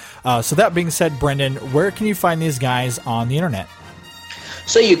that. So that being said, Brendan, where can you find these guys on the internet?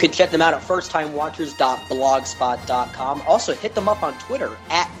 So you can check them out at firsttimewatchers.blogspot.com. Also hit them up on Twitter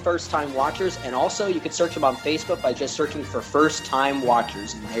at firsttimewatchers, and also you can search them on Facebook by just searching for First Time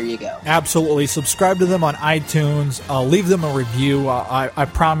Watchers, and there you go. Absolutely. Subscribe to them on iTunes. Leave them a review. I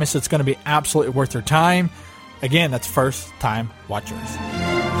promise it's going to be absolutely worth your time. Again, that's First Time Watchers.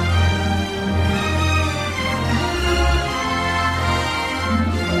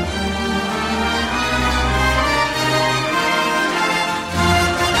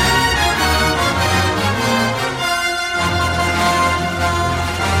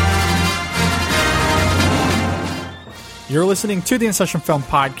 You're listening to the InSession Film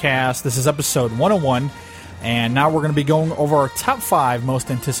Podcast. This is episode 101. And now we're going to be going over our top 5 most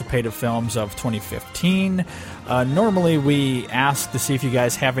anticipated films of 2015. Normally we ask to see if you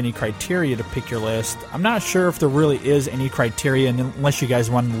guys have any criteria to pick your list. I'm not sure if there really is any criteria unless you guys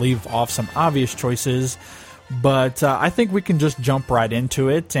want to leave off some obvious choices. But I think we can just jump right into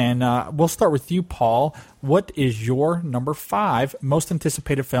it. And we'll start with you, Paul. What is your number 5 most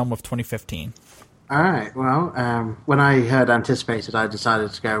anticipated film of 2015? All right. Well, when I heard anticipated, I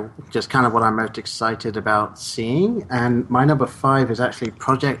decided to go just kind of what I'm most excited about seeing. And my number 5 is actually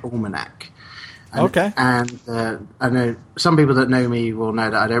Project Almanac. Okay. And I know some people that know me will know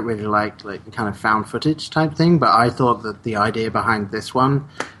that I don't really like kind of found footage type thing, but I thought that the idea behind this one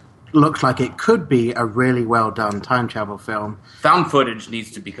looks like it could be a really well done time travel film. Found footage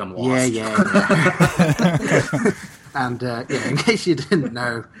needs to become lost. Yeah. And in case you didn't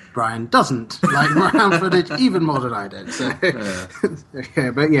know, Brian doesn't like found footage even more than I did. So,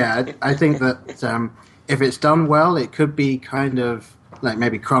 but yeah, I think that if it's done well, it could be kind of like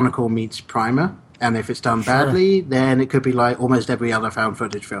maybe Chronicle meets Primer. And if it's done badly, then it could be like almost every other found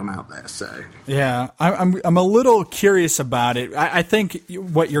footage film out there. So yeah, I'm a little curious about it. I think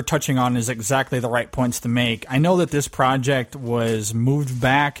what you're touching on is exactly the right points to make. I know that this project was moved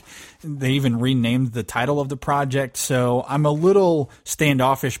back. They even renamed the title of the project, so I'm a little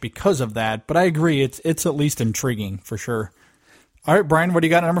standoffish because of that. But I agree, it's at least intriguing for sure. All right, Brian, what do you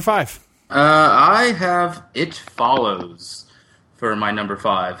got at number 5? I have It Follows for my number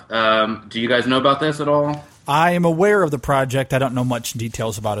 5. Do you guys know about this at all? I am aware of the project. I don't know much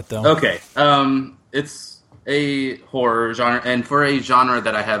details about it, though. Okay. It's a horror genre, and for a genre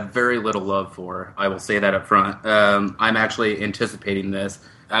that I have very little love for, I will say that up front. I'm actually anticipating this.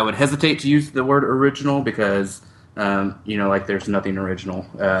 I would hesitate to use the word original because, there's nothing original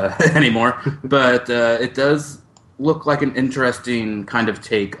anymore. But it does look like an interesting kind of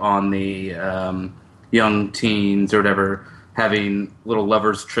take on the young teens or whatever, having little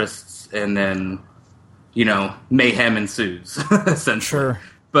lovers' trysts, and then, mayhem ensues, essentially. Sure.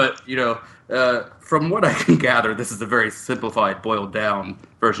 But, from what I can gather, this is a very simplified, boiled-down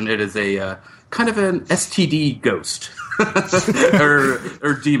version. It is a kind of an STD ghost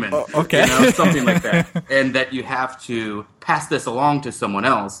or demon. Okay. Something like that. And that you have to pass this along to someone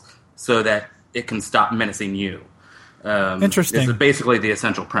else so that it can stop menacing you. Interesting. This is basically the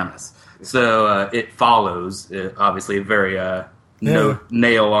essential premise. So It Follows, obviously a very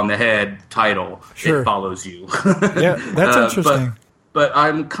nail on the head title. Sure. It Follows You. Yeah, that's interesting. But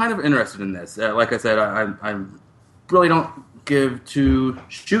I'm kind of interested in this. Like I said, I really don't give two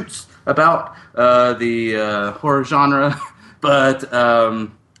shoots about the horror genre, but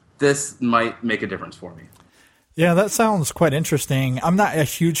this might make a difference for me. Yeah, that sounds quite interesting. I'm not a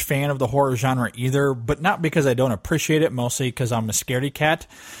huge fan of the horror genre either, but not because I don't appreciate it, mostly because I'm a scaredy cat.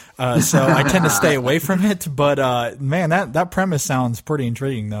 So I tend to stay away from it. But, man, that premise sounds pretty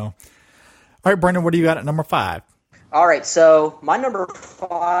intriguing, though. All right, Brendan, what do you got at number 5? All right, so my number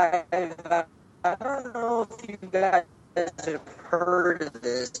 5, I don't know if you guys have heard of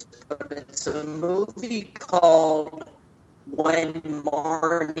this, but it's a movie called When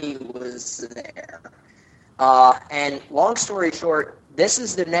Marnie Was There. And long story short, this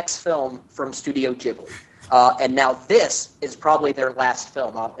is the next film from Studio Ghibli. And now this is probably their last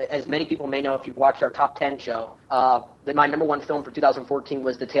film. As many people may know if you've watched our Top 10 show, my number 1 film for 2014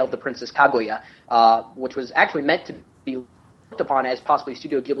 was The Tale of the Princess Kaguya, which was actually meant to be looked upon as possibly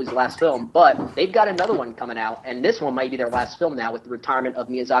Studio Ghibli's last film, but they've got another one coming out, and this one might be their last film now with the retirement of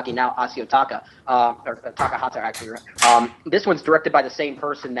Miyazaki, now Asio Takahata, actually. This one's directed by the same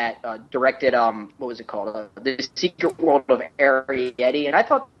person that directed, what was it called? The Secret World of Arrietty, and I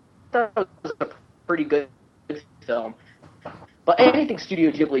thought that was a pretty good film. But anything Studio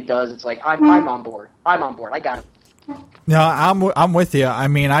Ghibli does, it's like, I'm on board. I got it. No, I'm with you. I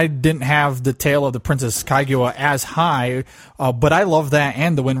mean, I didn't have The Tale of the Princess Kaguya as high, but I love that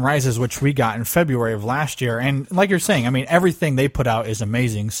and The Wind Rises, which we got in February of last year. And like you're saying, I mean, everything they put out is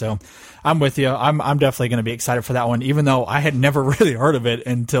amazing. So I'm with you. I'm definitely going to be excited for that one, even though I had never really heard of it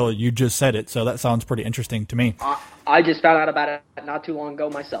until you just said it. So that sounds pretty interesting to me. I just found out about it not too long ago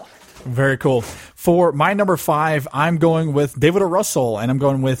myself. Very cool. For my number 5, I'm going with David O. Russell, and I'm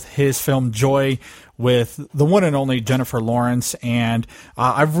going with his film Joy with the one and only Jennifer Lawrence. And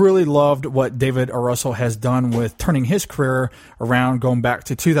I've really loved what David O. Russell has done with turning his career around, going back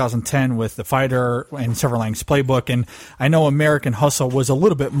to 2010 with The Fighter and Sever Lang's Playbook. And I know American Hustle was a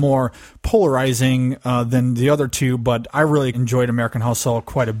little bit more polarizing than the other two, but I really enjoyed American Hustle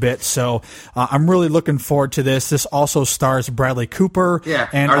quite a bit. So I'm really looking forward to this. This also stars Bradley Cooper. Yeah.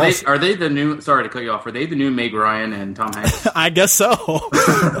 And are they the new, sorry to cut you off, are they the new Meg Ryan and Tom Hanks? I guess so.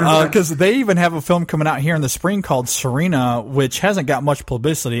 Because they even have a film coming out here in the spring called Serena, which hasn't got much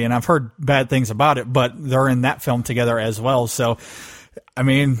publicity, and I've heard bad things about it, but they're in that film together as well. So, I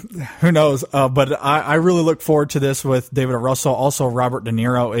mean, who knows? But I really look forward to this with David O. Russell. Also, Robert De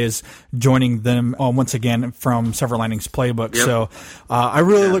Niro is joining them once again from Silver Linings Playbook. Yep. So I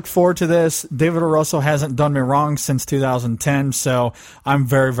really look forward to this. David O. Russell hasn't done me wrong since 2010, so I'm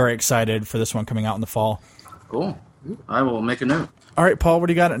very, very excited for this one coming out in the fall. Cool. I will make a note. All right, Paul, what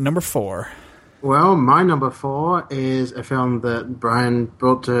do you got at number 4? Well, my number 4 is a film that Brian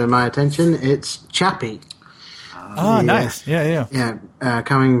brought to my attention. It's Chappie. Oh, nice. Yeah. Yeah,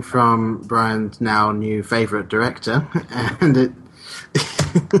 coming from Brian's now new favorite director. And it...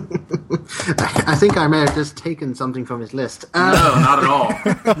 I think I may have just taken something from his list. No, not at all.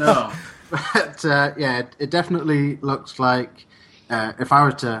 No. But, it definitely looks like, if I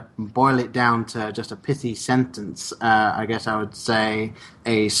were to boil it down to just a pithy sentence, I guess I would say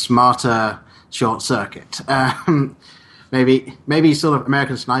a smarter Short Circuit. Maybe sort of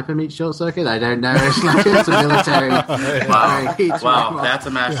American Sniper meets Short Circuit. I don't know. It's like it's a military. Wow, that's a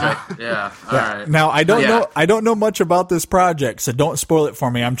mashup. Yeah. All right. Now I don't know much about this project, so don't spoil it for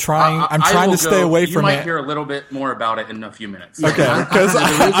me. I'm trying to stay away from it. You might hear a little bit more about it in a few minutes. Okay. Because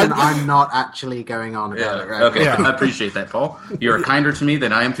I'm not actually going on about it. Right? Okay. Yeah. I appreciate that, Paul. You're kinder to me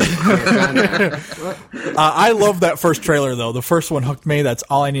than I am to you. I love that first trailer though. The first one hooked me. That's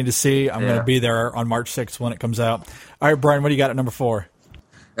all I need to see. I'm going to be there on March 6th when it comes out. All right, Brian, what do you got at number 4?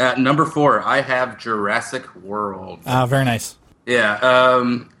 At number 4, I have Jurassic World. Very nice. Yeah,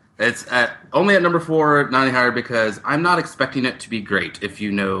 it's only at number 4, not any higher, because I'm not expecting it to be great. If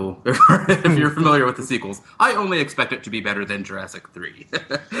you know, if you're familiar with the sequels, I only expect it to be better than Jurassic 3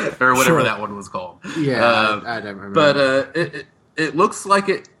 or whatever that one was called. Yeah, I don't remember. But it looks like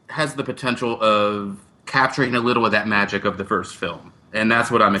it has the potential of capturing a little of that magic of the first film, and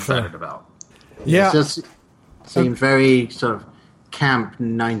that's what I'm excited about. Yeah. It's just seems very sort of camp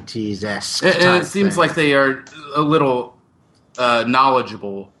 90s-esque. It seems like they are a little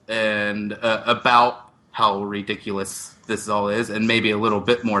knowledgeable and about how ridiculous this all is, and maybe a little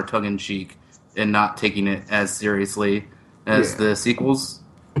bit more tongue-in-cheek and not taking it as seriously as the sequels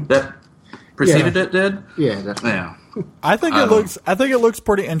that preceded it did. Yeah, definitely. Yeah. I think it looks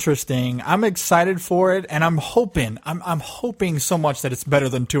pretty interesting. I'm excited for it, and I'm hoping so much that it's better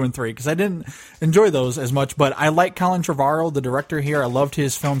than 2 and 3 because I didn't enjoy those as much. But I like Colin Trevorrow, the director here. I loved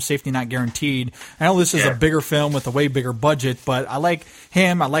his film Safety Not Guaranteed. I know this is a bigger film with a way bigger budget, but I like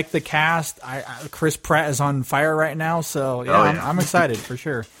him. I like the cast. Chris Pratt is on fire right now, so I'm excited for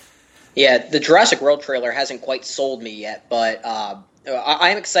sure. Yeah, the Jurassic World trailer hasn't quite sold me yet, but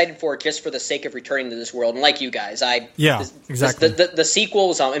I'm excited for it just for the sake of returning to this world. And like you guys, exactly. The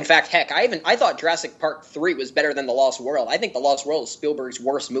sequels. In fact, heck, I thought Jurassic Park 3 was better than The Lost World. I think The Lost World is Spielberg's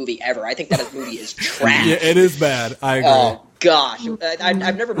worst movie ever. I think that movie is trash. Yeah, it is bad. I agree. Oh gosh,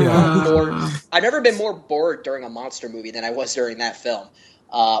 I've never been more bored. I've never been more bored during a monster movie than I was during that film.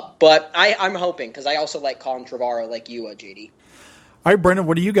 But I'm hoping because I also like Colin Trevorrow, like you, JD. All right, Brendan,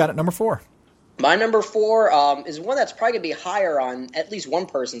 what do you got at number 4? My number 4 is one that's probably going to be higher on at least one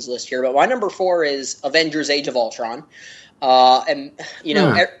person's list here, but my number 4 is Avengers: Age of Ultron. And you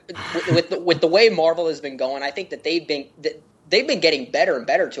know, with the way Marvel has been going, I think that they've been getting better and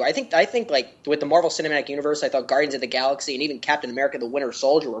better too. I think like with the Marvel Cinematic Universe, I thought Guardians of the Galaxy and even Captain America: The Winter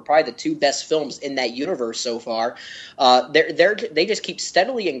Soldier were probably the 2 best films in that universe so far. They just keep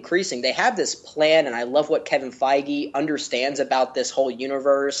steadily increasing. They have this plan, and I love what Kevin Feige understands about this whole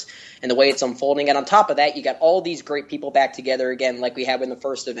universe and the way it's unfolding. And on top of that, you got all these great people back together again, like we have in the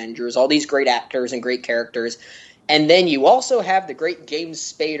first Avengers. All these great actors and great characters. And then you also have the great James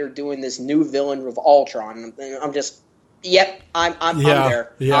Spader doing this new villain of Ultron. I'm just. Yep, I'm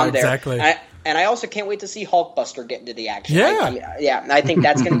there. Yeah, I'm there. Exactly. And I also can't wait to see Hulkbuster get into the action. Yeah. I think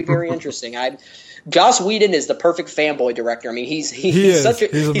that's going to be very interesting. Joss Whedon is the perfect fanboy director. I mean, he's such a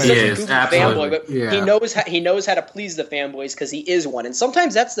goofy fanboy, but he knows how to please the fanboys because he is one. And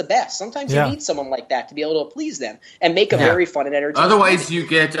sometimes that's the best. Sometimes you need someone like that to be able to please them and make a very fun and entertaining. Otherwise, you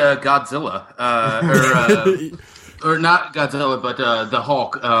get Godzilla or not Godzilla, but the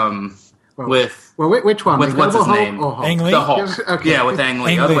Hulk. Which one? With what's his name? Ang Lee? The Hulk. Okay. Yeah, with Ang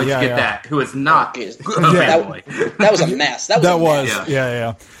Lee. Otherwise, you get that, who is not a family. That was a mess. That was.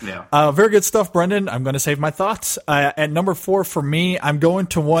 Very good stuff, Brendan. I'm going to save my thoughts. At number 4 for me, I'm going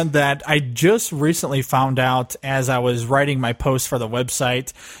to one that I just recently found out as I was writing my post for the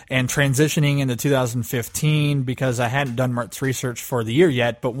website and transitioning into 2015 because I hadn't done much research for the year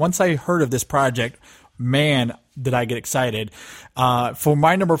yet. But once I heard of this project, man, did I get excited. For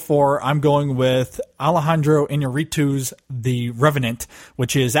my number 4, I'm going with Alejandro Iñárritu's The Revenant,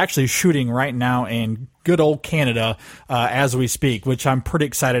 which is actually shooting right now in good old Canada as we speak, which I'm pretty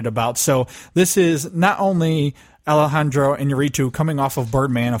excited about. So this is not only Alejandro Iñárritu coming off of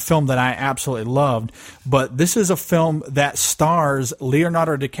Birdman, a film that I absolutely loved, but this is a film that stars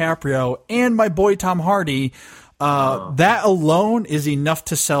Leonardo DiCaprio and my boy Tom Hardy. That alone is enough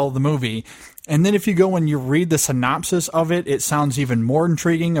to sell the movie. And then if you go and you read the synopsis of it, it sounds even more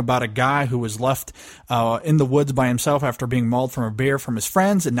intriguing about a guy who was left in the woods by himself after being mauled from a bear from his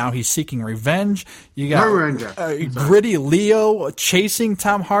friends, and now he's seeking revenge. You got gritty Leo chasing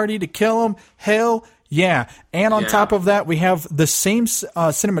Tom Hardy to kill him. Hell yeah. And on top of that, we have the same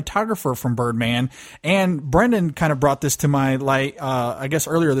cinematographer from Birdman. And Brendan kind of brought this to my light, I guess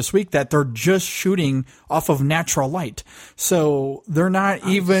earlier this week, that they're just shooting off of natural light. So they're not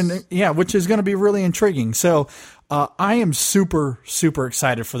even, which is going to be really intriguing. So I am super, super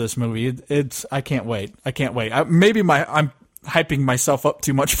excited for this movie. I can't wait. I'm hyping myself up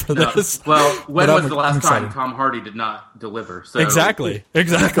too much for this. No. Well, when was the last time Tom Hardy did not deliver? So. Exactly. My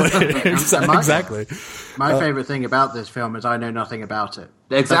favorite thing about this film is I know nothing about it.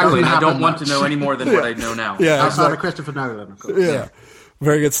 Exactly. And I don't want to know any more than what I know now. Yeah, outside of Christopher Nolan, of course. Yeah.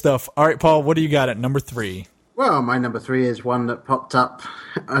 Very good stuff. All right, Paul, what do you got at number 3? Well, my number 3 is one that popped up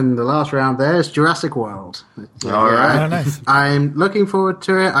in the last round there. It's Jurassic World. All right. Oh, nice. I'm looking forward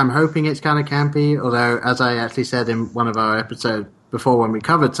to it. I'm hoping it's kind of campy, although, as I actually said in one of our episodes before when we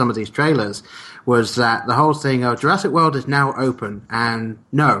covered some of these trailers, was that the whole thing of Jurassic World is now open. And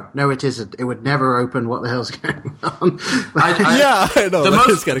no, it isn't. It would never open. What the hell's going on? I know.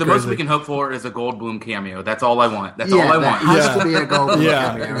 The most we can hope for is a Goldblum cameo. That's all I want. All I want. It has to be a Goldblum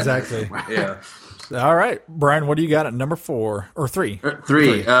cameo. Exactly. Yeah. All right, Brian, what do you got at number 4 or 3?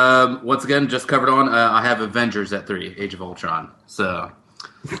 3. Once again, just covered on. I have Avengers at 3, Age of Ultron. So,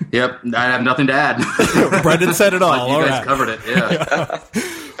 yep, I have nothing to add. Brendan said it all. You guys covered it. Yeah.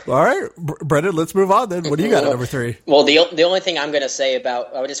 All right, Brendan, let's move on then. What do you got at number 3? Well, the only thing I'm going to say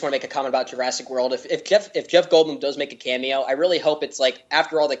about, I just want to make a comment about Jurassic World. If Jeff Goldblum does make a cameo, I really hope it's like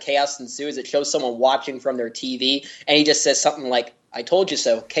after all the chaos ensues, it shows someone watching from their TV, and he just says something like, "I told you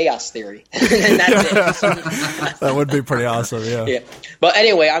so, chaos theory." And that's it. That would be pretty awesome, yeah. But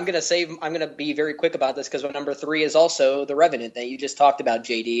anyway, I'm going to be very quick about this because my number 3 is also The Revenant that you just talked about,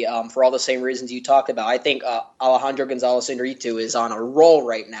 JD, for all the same reasons you talked about. I think Alejandro González Iñárritu is on a roll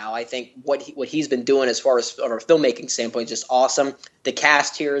right now. I think what he's been doing as far as from a filmmaking standpoint is just awesome. The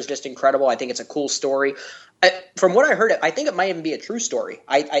cast here is just incredible. I think it's a cool story. From what I heard, I think it might even be a true story.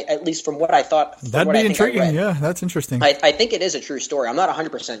 I at least from what I thought. That'd be intriguing. Yeah, that's interesting. I think it is a true story. I'm not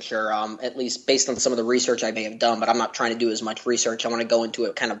 100% sure, at least based on some of the research I may have done, but I'm not trying to do as much research. I want to go into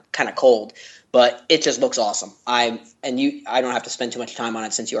it kind of cold, but it just looks awesome. I don't have to spend too much time on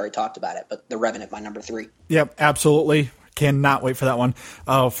it since you already talked about it, but The Revenant, my number 3. Yep, absolutely. Cannot wait for that one.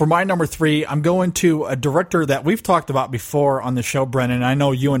 For my number 3, I'm going to a director that we've talked about before on the show, Brennan. I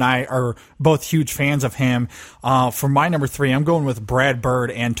know you and I are both huge fans of him. For my number 3, I'm going with Brad Bird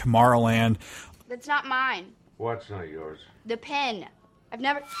and Tomorrowland. That's not mine. What's not yours? The pen. I've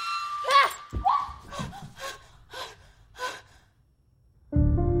never...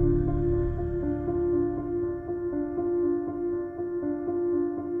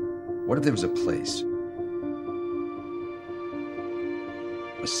 What if there was a place?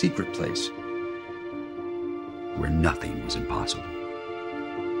 A secret place where nothing was impossible.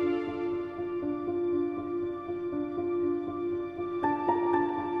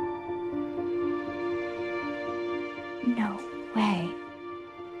 No way.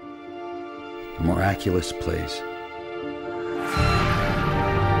 A miraculous place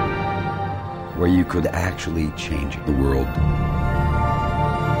where you could actually change the world.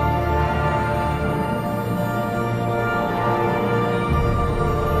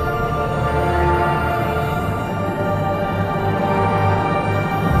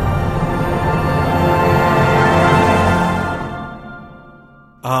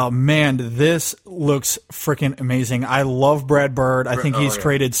 Man, this looks freaking amazing. I love Brad Bird. I think he's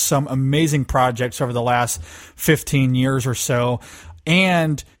created some amazing projects over the last 15 years or so.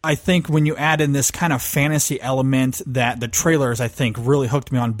 And I think when you add in this kind of fantasy element that the trailers, I think, really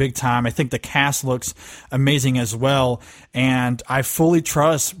hooked me on big time. I think the cast looks amazing as well. And I fully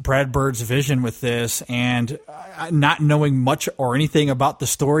trust Brad Bird's vision with this. And not knowing much or anything about the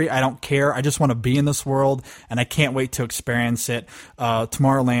story, I don't care. I just want to be in this world, and I can't wait to experience it.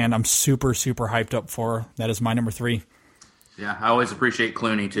 Tomorrowland, I'm super, super hyped up for. That is my number 3. Yeah, I always appreciate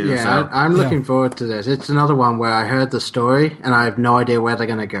Clooney too. Yeah, so. I'm looking forward to this. It's another one where I heard the story and I have no idea where they're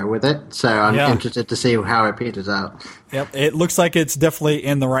going to go with it. So I'm interested to see how it peters out. Yep, it looks like it's definitely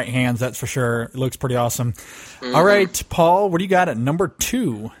in the right hands. That's for sure. It looks pretty awesome. All right, Paul, what do you got at number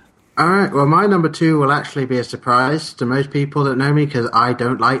 2? All right, well, my number 2 will actually be a surprise to most people that know me because I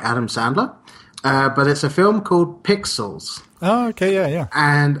don't like Adam Sandler. But it's a film called Pixels. Oh, okay, yeah.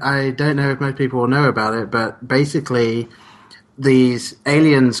 And I don't know if most people will know about it, but basically these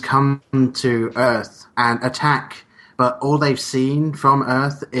aliens come to Earth and attack, but all they've seen from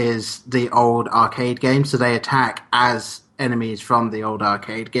Earth is the old arcade game, so they attack as enemies from the old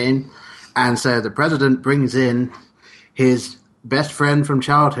arcade game. And so the president brings in his best friend from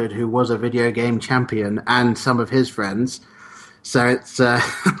childhood who was a video game champion and some of his friends. So it's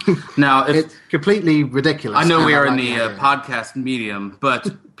now it's completely ridiculous. I know we are in the podcast medium,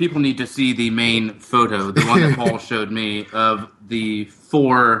 but people need to see the main photo, the one that Paul showed me, of the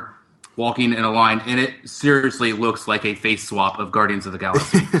 4 walking in a line, and it seriously looks like a face swap of Guardians of the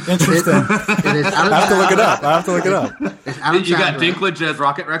Galaxy. Interesting. I have to look it up. You got Dinklage as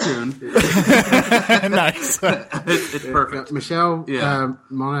Rocket Raccoon. Nice. It's perfect. Michelle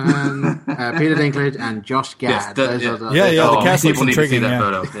Monaghan, Peter Dinklage, and Josh Gad. Yes, the cast looks intriguing.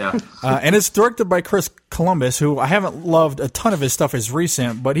 And it's directed by Chris Columbus, who I haven't loved a ton of his stuff as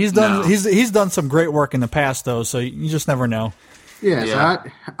recent, but he's done some great work in the past, though. So you just never know. Yeah, yeah.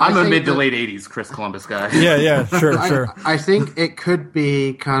 So I'm a mid to late 80s Chris Columbus guy. Yeah, sure. I think it could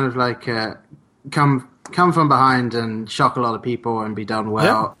be kind of like come from behind and shock a lot of people and be done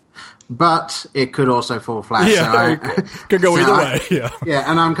well. Yeah. But it could also fall flat. Yeah, it could go either way. Yeah,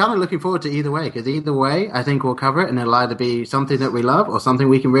 and I'm kind of looking forward to either way, because either way, I think we'll cover it, and it'll either be something that we love or something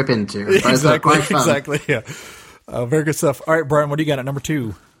we can rip into. Exactly, yeah. Very good stuff. All right, Brian, what do you got at number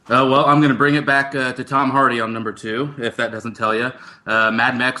 2? Well, I'm going to bring it back to Tom Hardy on number 2, if that doesn't tell you.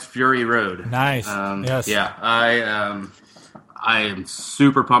 Mad Max Fury Road. Nice. Yes. Yeah, I am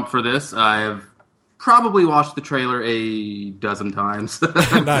super pumped for this. I have probably watched the trailer a dozen times.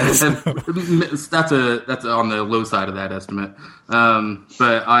 Nice. That's on the low side of that estimate.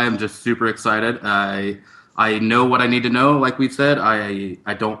 But I am just super excited. I know what I need to know, like we've said.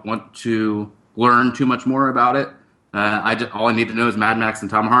 I don't want to learn too much more about it. All I need to know is Mad Max and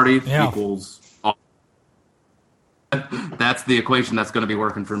Tom Hardy equals all. That's the equation that's going to be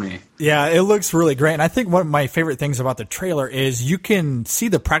working for me. Yeah, it looks really great. And I think one of my favorite things about the trailer is you can see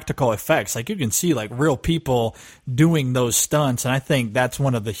the practical effects. Like, you can see, like, real people doing those stunts. And I think that's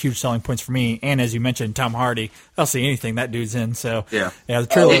one of the huge selling points for me. And as you mentioned, Tom Hardy, I'll see anything that dude's in. So, yeah the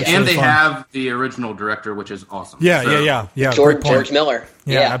trailer looks and really they fun. Have the original director, which is awesome. Yeah. George Miller.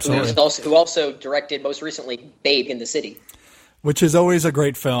 Yeah, absolutely. Who also directed, most recently, Babe in the City. Which is always a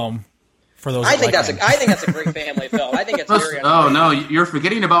great film. For those I think that's a great family film. I think it's very. Oh no, you're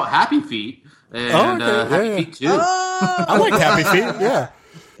forgetting about Happy Feet and Happy Feet 2. I like Happy Feet. Yeah.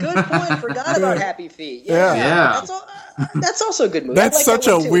 Good point. Forgot about Happy Feet. Yeah. That's also a good movie. That's such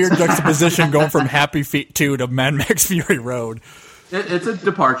a weird juxtaposition going from Happy Feet 2 to Mad Max Fury Road. It's a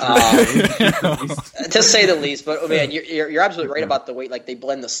departure, to say the least. But man, you're absolutely right about the way they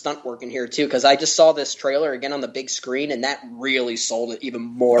blend the stunt work in here too. Because I just saw this trailer again on the big screen, and that really sold it even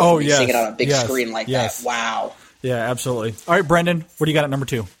more. For me, seeing it on a big screen like that. Wow. Yeah, absolutely. All right, Brendan, what do you got at number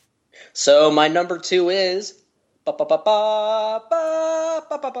 2? So my number 2 is. Nice.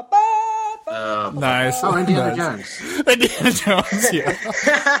 Oh, Indiana Jones. Indiana Jones,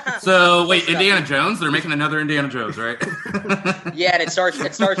 yeah. So, wait, Indiana Jones? They're making another Indiana Jones, right? Yeah, and it stars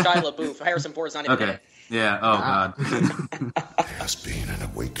Shia LaBeouf. Harrison Ford's not even in it. Yeah, oh, God. There has been an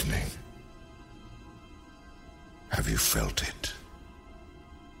awakening. Have you felt it?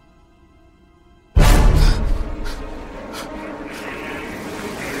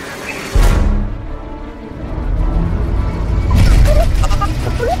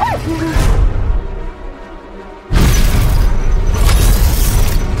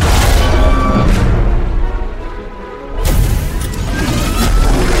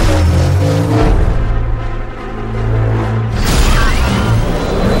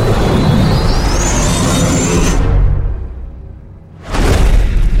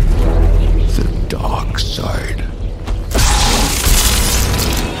 The dark side.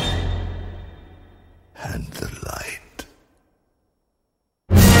 And the light.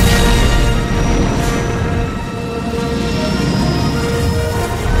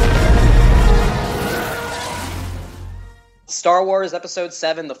 Star Wars Episode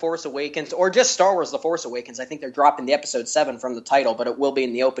 7, The Force Awakens, or just Star Wars The Force Awakens. I think they're dropping the Episode 7 from the title, but it will be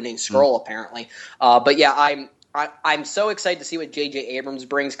in the opening scroll, apparently. But yeah, I'm so excited to see what J.J. Abrams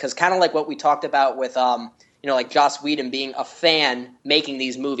brings, because kind of like what we talked about with like Joss Whedon being a fan making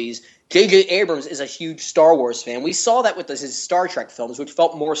these movies. J.J. Abrams is a huge Star Wars fan. We saw that with his Star Trek films, which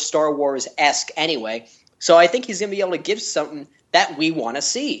felt more Star Wars-esque anyway. So I think he's going to be able to give something that we want to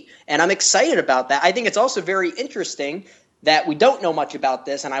see. And I'm excited about that. I think it's also very interesting that we don't know much about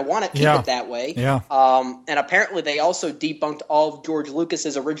this, and I want to keep it that way. Yeah. And apparently they also debunked all of George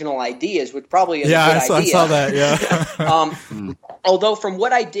Lucas's original ideas, which probably is a good idea. I saw that, yeah. Although from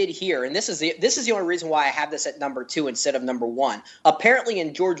what I did hear, and this is the only reason why I have this at number 2 instead of number 1, apparently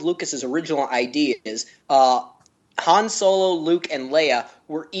in George Lucas's original ideas, Han Solo, Luke, and Leia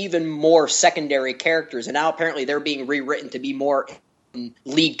were even more secondary characters, and now apparently they're being rewritten to be more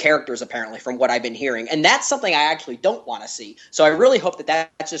lead characters, apparently, from what I've been hearing. And that's something I actually don't want to see. So I really hope that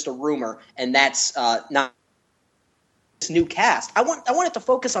that's just a rumor, and that's not this new cast. I want it to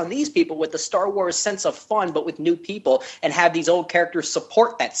focus on these people with the Star Wars sense of fun, but with new people, and have these old characters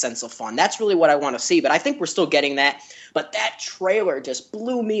support that sense of fun. That's really what I want to see, but I think we're still getting that. But that trailer just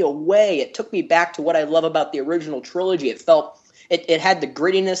blew me away. It took me back to what I love about the original trilogy. It felt... It had the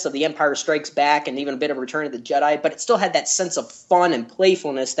grittiness of The Empire Strikes Back and even a bit of Return of the Jedi, but it still had that sense of fun and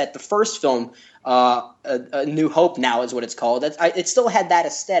playfulness that the first film, A New Hope now is what it's called, it still had that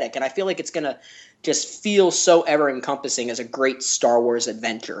aesthetic, and I feel like it's going to just feel so ever-encompassing as a great Star Wars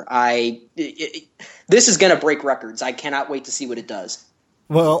adventure. This is going to break records. I cannot wait to see what it does.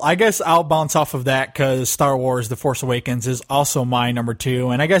 Well, I guess I'll bounce off of that because Star Wars The Force Awakens is also my number 2.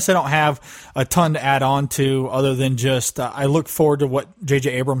 And I guess I don't have a ton to add on to other than just I look forward to what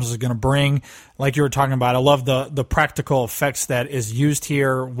J.J. Abrams is going to bring. Like you were talking about, I love the practical effects that is used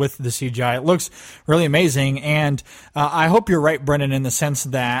here with the CGI. It looks really amazing. And I hope you're right, Brendan, in the sense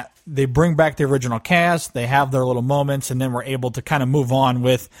that they bring back the original cast, they have their little moments, and then we're able to kind of move on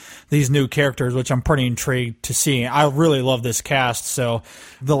with these new characters, which I'm pretty intrigued to see. I really love this cast. So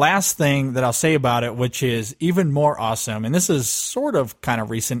the last thing that I'll say about it, which is even more awesome, and this is sort of kind of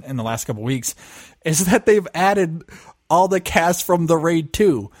recent in the last couple of weeks, is that they've added all the cast from the Raid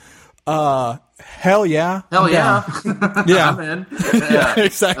 2. Hell yeah. Hell yeah. Yeah. I'm in. Yeah,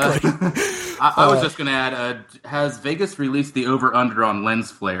 exactly. I was just going to add, has Vegas released the over-under on lens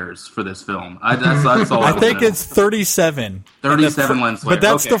flares for this film? That's all I think it's 37. 37 lens flares. But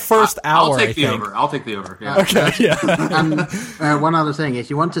that's the first hour, I'll take the think. over. I'll take the over. Yeah. Okay, yeah. And one other thing, if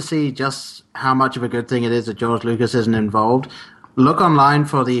you want to see just how much of a good thing it is that George Lucas isn't involved, look online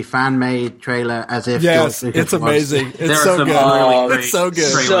for the fan-made trailer as if yes, George Lucas it's amazing. Was. It's so good. Really great it's so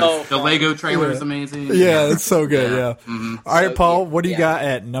good. Trailers. The Lego trailer is amazing. Yeah, it's so good. Yeah. Mm-hmm. All right, Paul, what do you got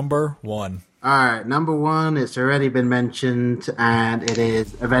at number 1? All right, number 1, it's already been mentioned, and it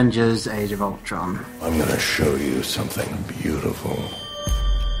is Avengers Age of Ultron. I'm going to show you something beautiful.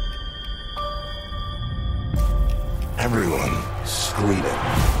 Everyone screaming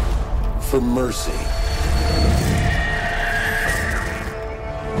for mercy.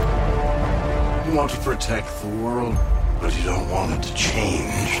 You want to protect the world, but you don't want it to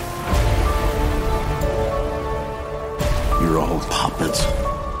change. You're all puppets.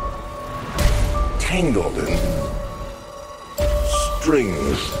 Tangled in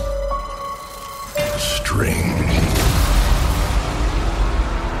strings.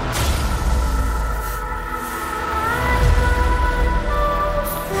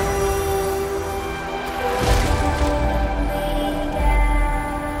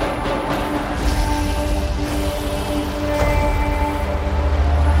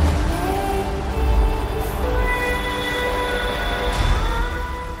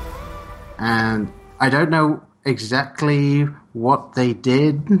 And I don't know exactly what they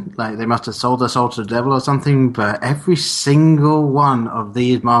did. Like, they must have sold their soul to the devil or something, but every single one of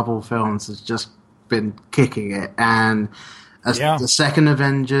these Marvel films has just been kicking it. And as the second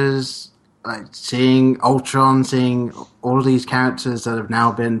Avengers, like seeing Ultron, seeing all of these characters that have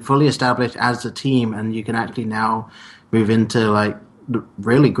now been fully established as a team, and you can actually now move into like the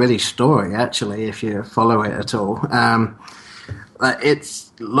really gritty story, actually, if you follow it at all.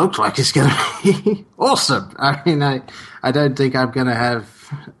 It looks like it's going to be awesome. I mean, I don't think I'm going to have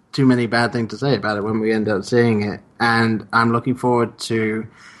too many bad things to say about it when we end up seeing it. And I'm looking forward to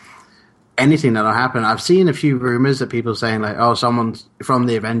anything that'll happen. I've seen a few rumors of people saying, like, oh, someone from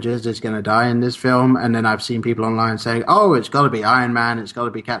the Avengers is going to die in this film. And then I've seen people online saying, oh, it's got to be Iron Man, it's got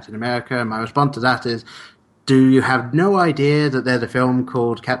to be Captain America. And my response to that is, do you have no idea that there's a film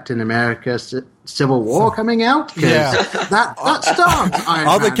called Captain America Civil War coming out? Yeah. That stars Iron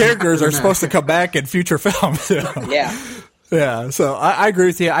All Man the characters are supposed to come back in future films. Yeah. Yeah, so I agree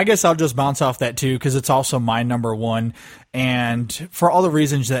with you. I guess I'll just bounce off that too, because it's also my number one. And for all the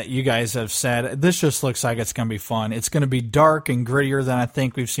reasons that you guys have said, this just looks like it's going to be fun. It's going to be dark and grittier than I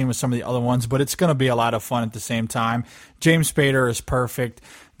think we've seen with some of the other ones, but it's going to be a lot of fun at the same time. James Spader is perfect.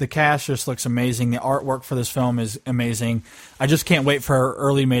 The cast just looks amazing. The artwork for this film is amazing. I just can't wait for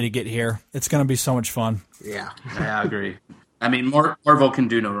early May to get here. It's going to be so much fun. Yeah, I agree. I mean, Marvel can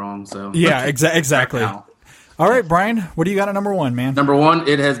do no wrong. So yeah, exactly. Right, all right, Brian, what do you got at number one, man? Number one,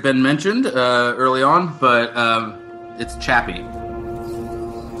 it has been mentioned early on, but it's Chappie.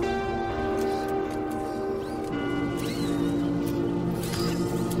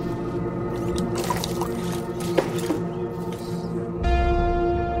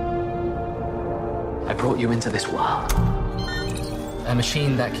 I brought you into this world. A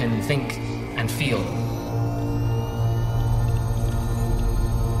machine that can think and feel.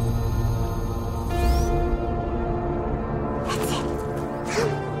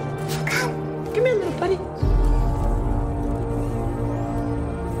 Come here, little buddy.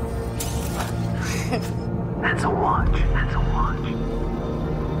 That's a watch. That's a watch.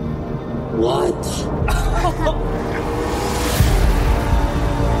 What?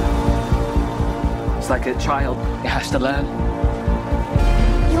 It's like a child. It has to learn.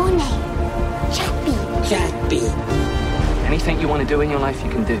 Your name, Chappie. Anything you want to do in your life,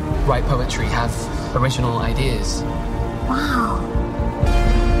 you can do. Write poetry, have original ideas. Wow.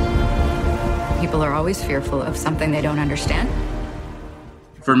 People are always fearful of something they don't understand.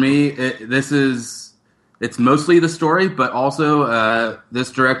 For me, it's mostly the story, but also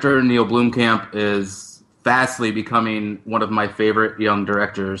this director, Neil Blomkamp, is fastly becoming one of my favorite young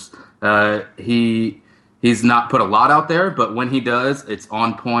directors. He's not put a lot out there, but when he does, it's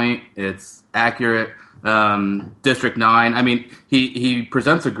on point, it's accurate. District 9, I mean, he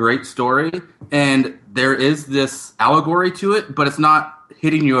presents a great story, and there is this allegory to it, but it's not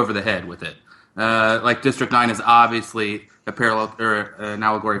hitting you over the head with it. Like District 9 is obviously a parallel or an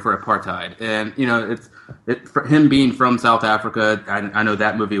allegory for apartheid, and for him being from South Africa, I know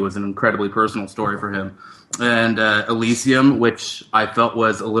that movie was an incredibly personal story for him. And Elysium, which I felt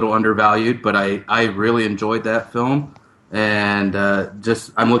was a little undervalued, but I really enjoyed that film, and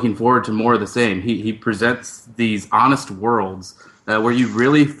I'm looking forward to more of the same. He presents these honest worlds where you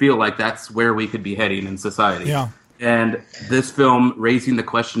really feel like that's where we could be heading in society. Yeah. And this film raising the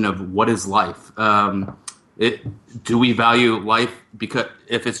question of what is life? Do we value life because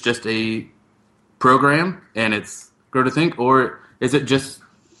if it's just a program and it's go to think, or is it just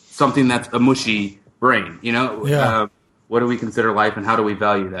something that's a mushy brain? Yeah. What do we consider life, and how do we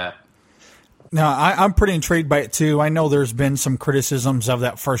value that? Now, I'm pretty intrigued by it, too. I know there's been some criticisms of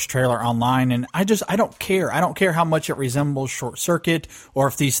that first trailer online, and I don't care. I don't care how much it resembles Short Circuit or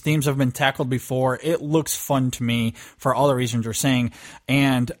if these themes have been tackled before. It looks fun to me for all the reasons you're saying.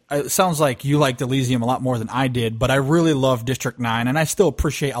 And it sounds like you liked Elysium a lot more than I did, but I really love District 9, and I still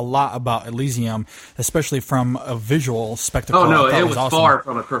appreciate a lot about Elysium, especially from a visual spectacle. Oh, no, it was awesome. far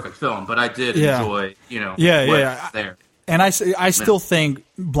from a perfect film, but I did enjoy, there. And I still think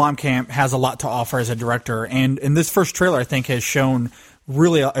Blomkamp has a lot to offer as a director, and this first trailer, I think, has shown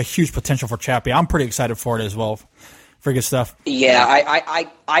really a huge potential for Chappie. I'm pretty excited for it as well. Pretty good stuff. Yeah,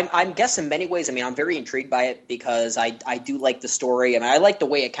 I guess in many ways, I mean, I'm very intrigued by it because I do like the story. I mean, I like the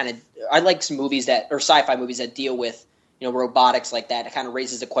way I like some movies or sci-fi movies that deal with, robotics like that. It kind of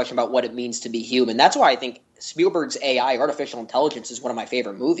raises a question about what it means to be human. That's why I think Spielberg's AI, artificial intelligence, is one of my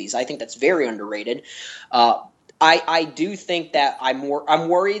favorite movies. I think that's very underrated. I do think that I'm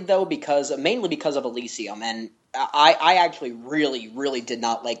worried though mainly because of Elysium, and I actually really, really did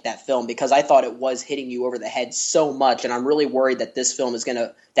not like that film because I thought it was hitting you over the head so much, and I'm really worried that this film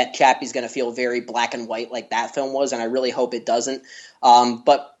that Chappie's gonna feel very black and white like that film was, and I really hope it doesn't.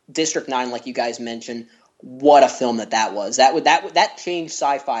 But District 9, like you guys mentioned, what a film that was. That changed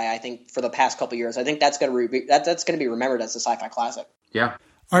sci-fi, I think, for the past couple of years. I think that's gonna be remembered as a sci-fi classic. Yeah.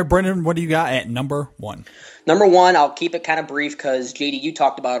 All right, Brendan, what do you got at number one? Number one, I'll keep it kind of brief because, JD, you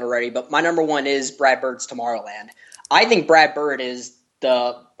talked about it already, but my number one is Brad Bird's Tomorrowland. I think Brad Bird is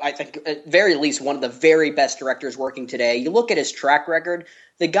at very least one of the very best directors working today. You look at his track record,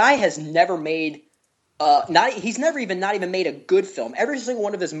 the guy has never made he's never even made a good film. Every single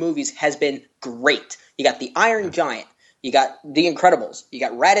one of his movies has been great. You got The Iron Giant. You got The Incredibles, you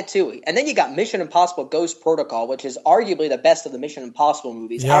got Ratatouille, and then you got Mission Impossible Ghost Protocol, which is arguably the best of the Mission Impossible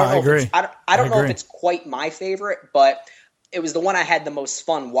movies. Yeah, I agree. I don't know if it's quite my favorite, but it was the one I had the most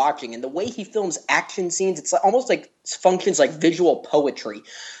fun watching. And the way he films action scenes, it's almost like functions like visual poetry.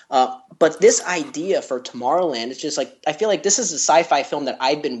 But this idea for Tomorrowland is just like, I feel like this is a sci-fi film that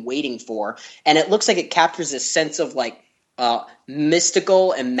I've been waiting for, and it looks like it captures this sense of like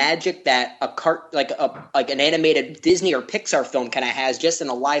mystical and magic that like an animated Disney or Pixar film kind of has, just in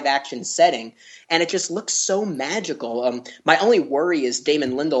a live action setting, and it just looks so magical. My only worry is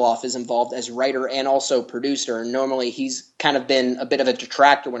Damon Lindelof is involved as writer and also producer, and normally he's kind of been a bit of a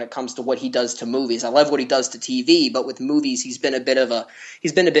detractor when it comes to what he does to movies. I love what he does to TV, but with movies he's been a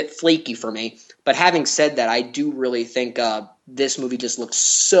bit flaky for me. But having said that, I do really think this movie just looks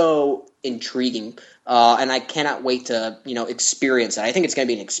so intriguing, and I cannot wait to experience it. I think it's going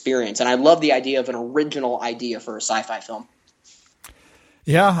to be an experience, and I love the idea of an original idea for a sci-fi film.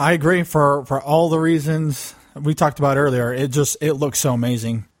 Yeah, I agree. For all the reasons we talked about earlier, it looks so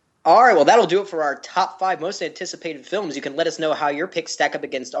amazing. All right, well, that'll do it for our top 5 most anticipated films. You can let us know how your picks stack up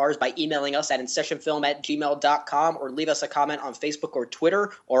against ours by emailing us at InSessionFilm@gmail.com, or leave us a comment on Facebook or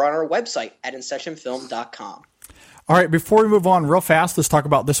Twitter, or on our website at InSessionFilm.com. All right, before we move on real fast, let's talk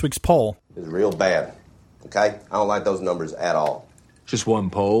about this week's poll. It's real bad, okay? I don't like those numbers at all. Just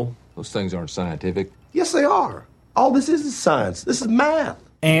one poll? Those things aren't scientific. Yes, they are. All this is science. This is math.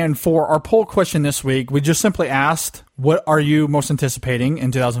 And for our poll question this week, we just simply asked, what are you most anticipating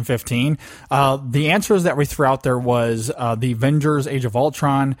in 2015? The answers that we threw out there was The Avengers Age of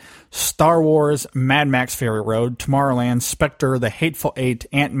Ultron, Star Wars, Mad Max Fury Road, Tomorrowland, Spectre, The Hateful Eight,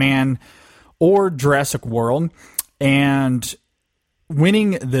 Ant-Man, or Jurassic World. And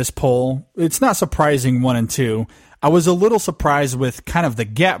winning this poll, it's not surprising 1 and 2. I was a little surprised with kind of the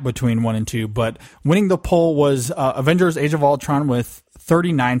gap between 1 and 2, but winning the poll was Avengers Age of Ultron with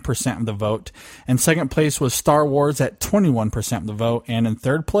 39% of the vote. And second place was Star Wars at 21% of the vote. And in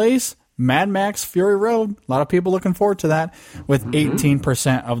third place, Mad Max Fury Road. A lot of people looking forward to that with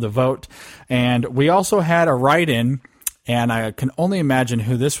 18% of the vote. And we also had a write-in, and I can only imagine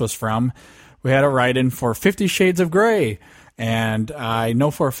who this was from. We had a write-in for 50 Shades of Grey. And I know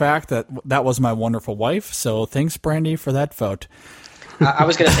for a fact that that was my wonderful wife. So thanks, Brandy, for that vote. I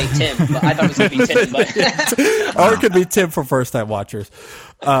was going to say Tim, but I thought it was going to be Tim. But or it could be Tim for first-time watchers.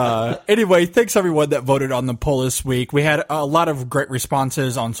 Anyway, thanks everyone that voted on the poll this week. We had a lot of great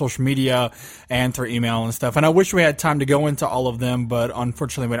responses on social media and through email and stuff. And I wish we had time to go into all of them, but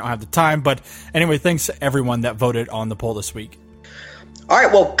unfortunately we don't have the time. But anyway, thanks to everyone that voted on the poll this week. All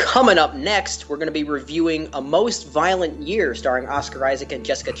right, well, coming up next, we're going to be reviewing A Most Violent Year, starring Oscar Isaac and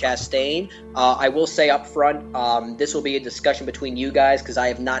Jessica Chastain. I will say up front, this will be a discussion between you guys, because I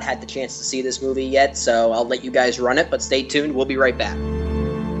have not had the chance to see this movie yet, so I'll let you guys run it, but stay tuned. We'll be right back.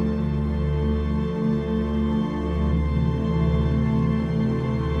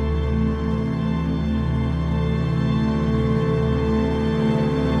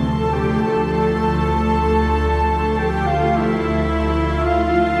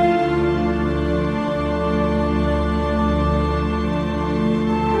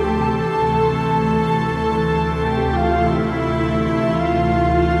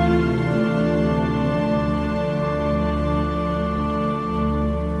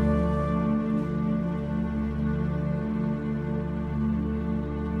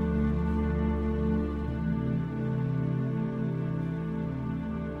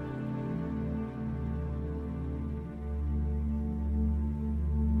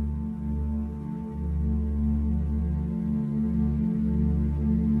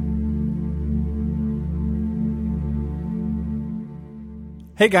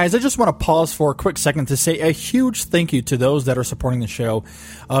 Hey guys, I just want to pause for a quick second to say a huge thank you to those that are supporting the show.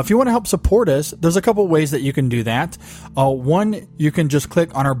 If you want to help support us, there's a couple ways that you can do that. One, you can just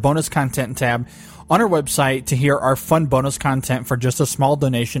click on our bonus content tab on our website to hear our fun bonus content for just a small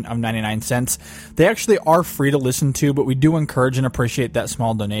donation of 99 cents. They actually are free to listen to, but we do encourage and appreciate that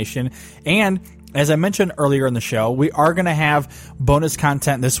small donation. And as I mentioned earlier in the show, we are going to have bonus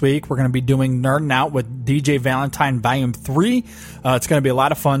content this week. We're going to be doing Nerding Out with DJ Valentine Volume 3. It's going to be a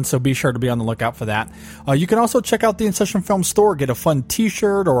lot of fun, so be sure to be on the lookout for that. You can also check out the InSession Film Store, get a fun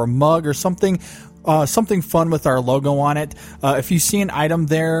t-shirt or a mug or something fun with our logo on it. If you see an item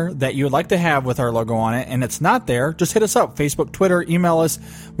there that you would like to have with our logo on it and it's not there, just hit us up. Facebook, Twitter, email us.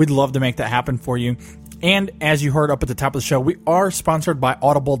 We'd love to make that happen for you. And as you heard up at the top of the show, we are sponsored by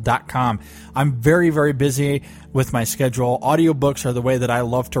Audible.com. I'm very, very busy with my schedule. Audiobooks are the way that I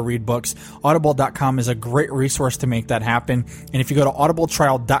love to read books. Audible.com is a great resource to make that happen. And if you go to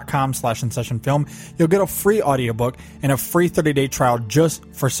audibletrial.com/InSessionFilm, you'll get a free audiobook and a free 30-day trial just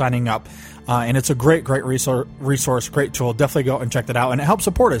for signing up. And it's a great resource, great tool. Definitely go and check that out. And it helps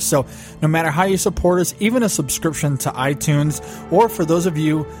support us. So no matter how you support us, even a subscription to iTunes, or for those of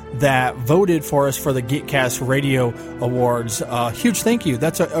you that voted for us for the Geekcast Radio Awards, huge thank you.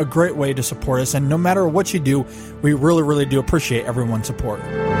 That's a great way to support us. And no matter what you do, we really, really do appreciate everyone's support.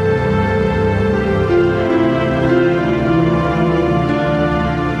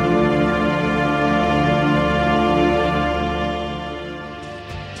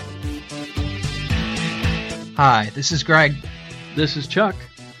 Hi, this is Greg. This is Chuck.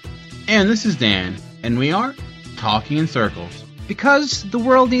 And this is Dan. And we are Talking in Circles. Because the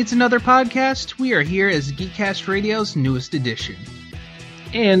world needs another podcast, we are here as Geekcast Radio's newest edition.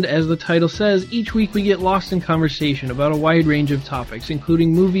 And as the title says, each week we get lost in conversation about a wide range of topics,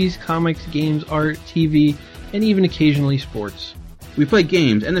 including movies, comics, games, art, TV, and even occasionally sports. We play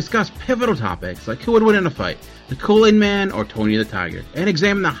games and discuss pivotal topics like who would win in a fight, the Kool-Aid Man or Tony the Tiger, and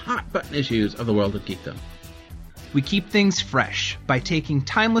examine the hot-button issues of the world of geekdom. We keep things fresh by taking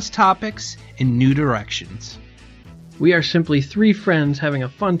timeless topics in new directions. We are simply three friends having a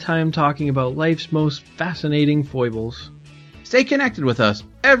fun time talking about life's most fascinating foibles. Stay connected with us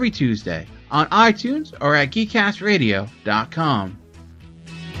every Tuesday on iTunes or at geekcastradio.com.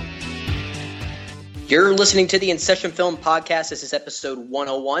 You're listening to the InSession Film Podcast. This is episode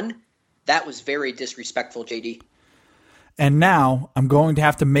 101. That was very disrespectful, JD. And now I'm going to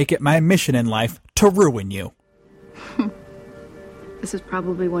have to make it my mission in life to ruin you. This is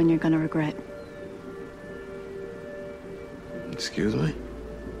probably one you're going to regret. Excuse me?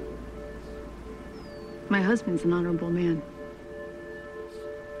 My husband's an honorable man.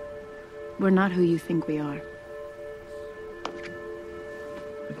 We're not who you think we are.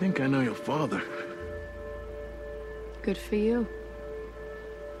 I think I know your father. Good for you.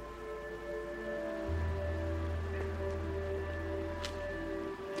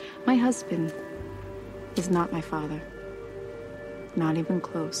 My husband is not my father. Not even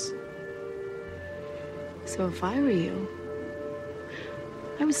close. So if I were you,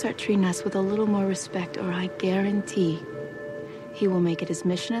 I would start treating us with a little more respect, or I guarantee he will make it his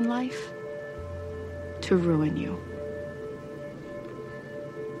mission in life to ruin you.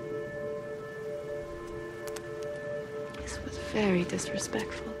 This was very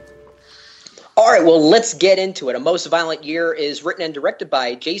disrespectful. All right, well, let's get into it. A Most Violent Year is written and directed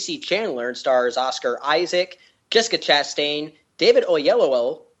by J.C. Chandler and stars Oscar Isaac, Jessica Chastain, David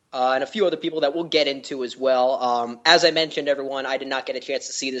Oyelowo, and a few other people that we'll get into as well. As I mentioned, everyone, I did not get a chance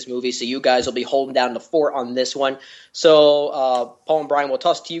to see this movie, so you guys will be holding down the fort on this one. So, Paul and Brian, we'll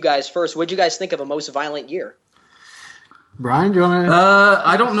toss to you guys first. What did you guys think of A Most Violent Year? Brian, do you want to?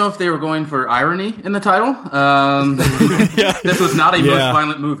 I don't know if they were going for irony in the title. This was not a most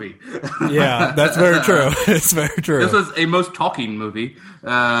violent movie. Yeah, that's very true. It's very true. This was a most talking movie.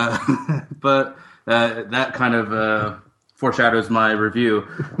 But that kind of foreshadows my review.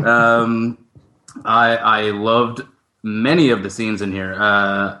 I loved many of the scenes in here.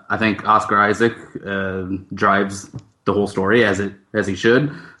 I think Oscar Isaac drives the whole story as he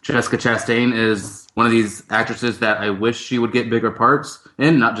should. Jessica Chastain is one of these actresses that I wish she would get bigger parts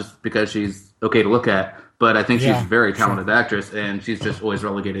in, not just because she's okay to look at, but I think she's a very talented actress, and she's just always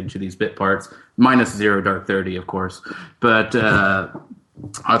relegated to these bit parts, minus Zero Dark 30, of course. But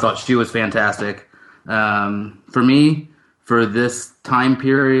I thought she was fantastic. For me, for this time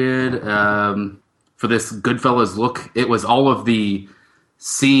period, for this Goodfellas look, it was all of the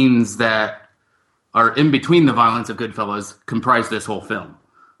scenes that are in between the violence of Goodfellas comprise this whole film.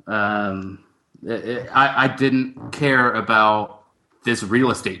 I didn't care about this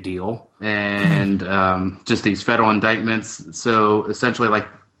real estate deal and just these federal indictments. So essentially, like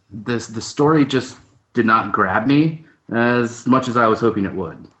the story just did not grab me as much as I was hoping it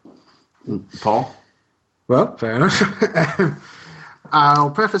would. Paul? Well, fair enough. I'll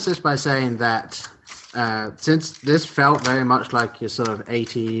preface this by saying that since this felt very much like your sort of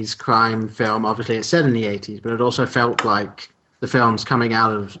 80s crime film, obviously it's set in the 80s, but it also felt like the films coming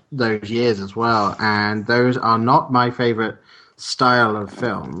out of those years as well, and those are not my favorite style of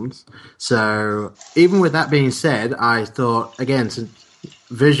films. So even with that being said, I thought, again,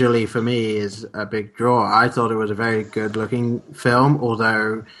 visually for me is a big draw. I thought it was a very good looking film,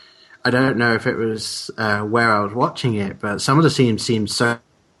 although I don't know if it was where I was watching it, but some of the scenes seemed so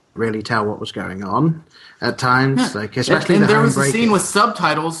really tell what was going on at times, like especially and the there was a home scene with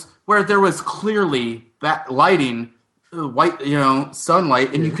subtitles where there was clearly that lighting, white,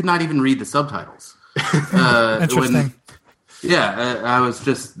 sunlight, and you could not even read the subtitles. Interesting. I was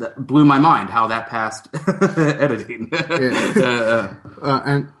just that blew my mind how that passed editing.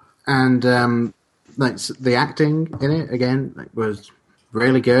 And like the acting in it again was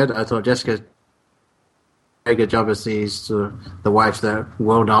really good. I thought Jessica did a very good job as these the wives that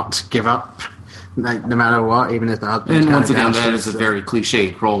will not give up, like, no matter what, even if the husband. And once again, that is a very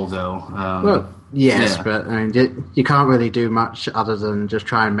cliched role, though. Yes, but I mean, you can't really do much other than just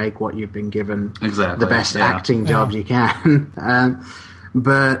try and make what you've been given the best acting job you can.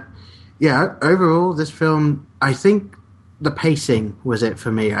 But yeah, overall, this film, I think the pacing was it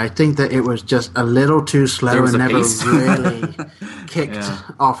for me. I think that it was just a little too slow and never really kicked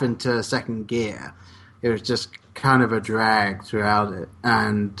off into second gear. it was just kind of a drag throughout it.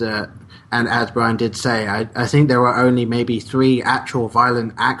 And as Brian did say, I think there were only maybe 3 actual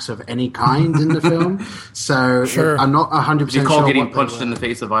violent acts of any kind in the film. So I'm not 100% sure. You call getting punched in the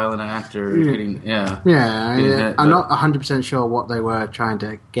face a violent act, or getting I'm not 100% sure what they were trying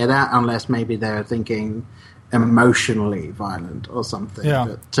to get at, unless maybe they're thinking emotionally violent or something.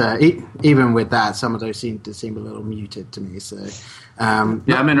 Yeah. But even with that, some of those seem a little muted to me. So I'm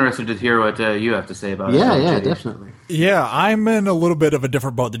interested to hear what you have to say about it. Yeah, definitely. Yeah, I'm in a little bit of a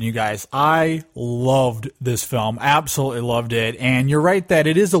different boat than you guys. I loved this film. Absolutely loved it. And you're right that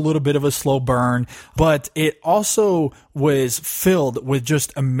it is a little bit of a slow burn, but it also was filled with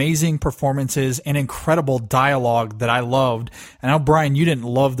just amazing performances and incredible dialogue that I loved. And I know, Brian, you didn't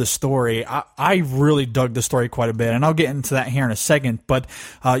love the story. I really dug the story quite a bit, and I'll get into that here in a second. But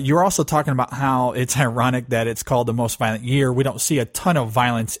you're also talking about how it's ironic that it's called The Most Violent Year. We don't see a ton of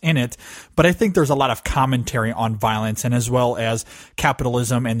violence in it, but I think there's a lot of commentary on violence, and as well as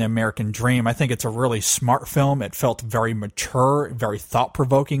capitalism and the American dream. I think it's a really smart film. It felt very mature, very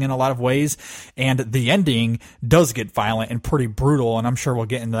thought-provoking in a lot of ways, and the ending does get violent and pretty brutal, and I'm sure we'll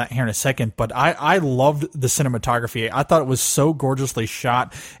get into that here in a second, but I loved the cinematography. I thought it was so gorgeously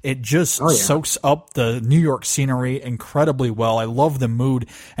shot. It just soaks up the New York scenery incredibly well. I love the mood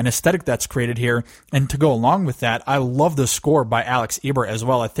and aesthetic that's created here, and to go along with that, I love the score by Alex Ebert as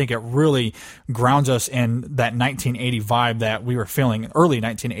well. I think it really grounds us in that 1980 vibe that we were feeling, early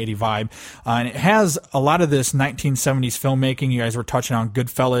 1980 vibe. And it has a lot of this 1970s filmmaking. You guys were touching on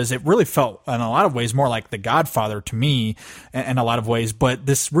Goodfellas. It really felt in a lot of ways more like The Godfather to me in a lot of ways, but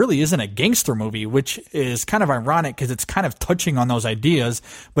this really isn't a gangster movie, which is kind of ironic because it's kind of touching on those ideas,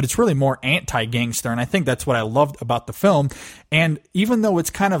 but it's really more anti-gangster. And I think that's what I loved about the film. And even though it's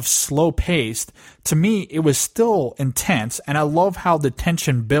kind of slow paced, to me, it was still intense, and I love how the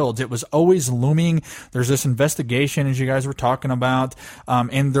tension builds. It was always looming. There's this investigation, as you guys were talking about,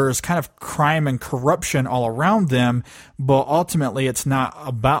 and there's kind of crime and corruption all around them, but ultimately it's not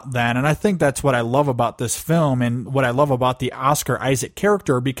about that. And I think that's what I love about this film, and what I love about the Oscar Isaac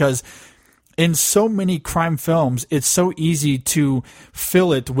character, because in so many crime films, it's so easy to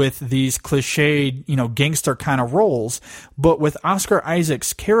fill it with these cliched, gangster kind of roles. But with Oscar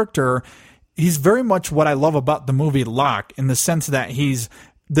Isaac's character, he's very much what I love about the movie Locke, in the sense that he's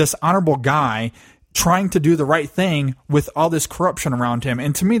this honorable guy trying to do the right thing with all this corruption around him.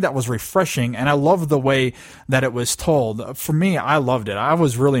 And to me, that was refreshing, and I love the way that it was told. For me, I loved it. I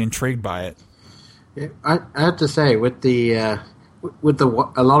was really intrigued by it. Yeah, I have to say, with a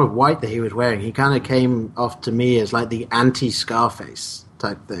lot of white that he was wearing, he kind of came off to me as like the anti-Scarface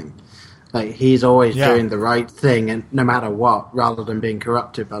type thing. Like, he's always doing the right thing, and no matter what, rather than being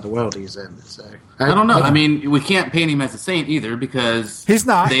corrupted by the world he's in. So I don't know. I mean, we can't paint him as a saint either, because he's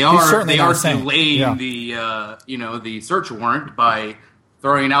not. They are delaying the search warrant by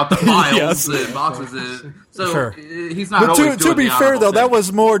throwing out the files and boxes. So he's not. But always to be fair, though, thing. that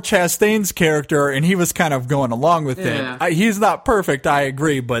was more Chastain's character, and he was kind of going along with it. He's not perfect, I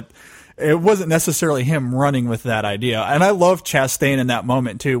agree, but it wasn't necessarily him running with that idea. And I love Chastain in that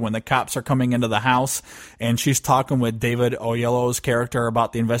moment, too, when the cops are coming into the house and she's talking with David Oyelowo's character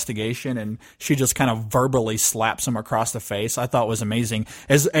about the investigation, and she just kind of verbally slaps him across the face. I thought it was amazing.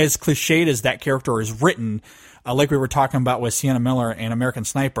 As cliched as that character is written, like we were talking about with Sienna Miller and American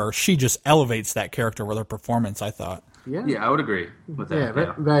Sniper, she just elevates that character with her performance, I thought. Yeah, I would agree with that.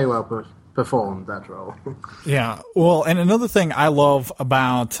 Yeah, very well performed that role. Yeah. Well, and another thing I love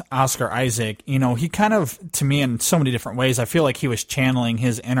about Oscar Isaac, he kind of, to me, in so many different ways, I feel like he was channeling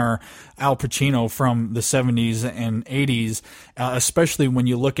his inner Al Pacino from the 70s and 80s, especially when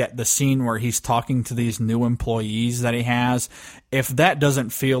you look at the scene where he's talking to these new employees that he has. If that doesn't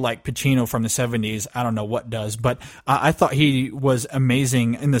feel like Pacino from the 70s, I don't know what does. But I thought he was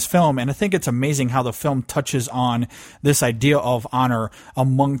amazing in this film, and I think it's amazing how the film touches on this idea of honor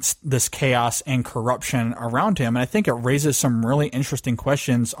amongst this chaos and corruption around him. And I think it raises some really interesting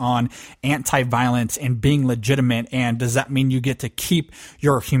questions on anti-violence and being legitimate, and does that mean you get to keep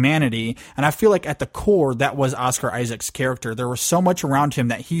your humanity? And I feel like at the core, that was Oscar Isaac's character. There was so much around him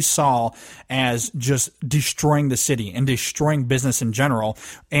that he saw as just destroying the city and destroying business in general.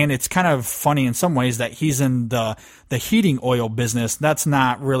 And it's kind of funny in some ways that he's in the heating oil business. That's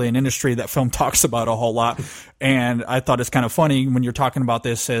not really an industry that film talks about a whole lot. And I thought it's kind of funny when you're talking about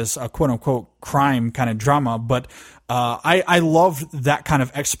this as a quote unquote crime kind of drama. But I love that kind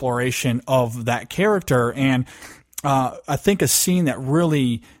of exploration of that character. And I think a scene that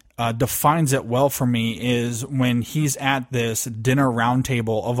really defines it well for me is when he's at this dinner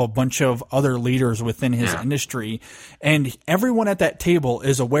roundtable of a bunch of other leaders within his industry, and everyone at that table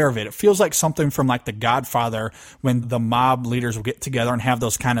is aware of it. It feels like something from like The Godfather when the mob leaders will get together and have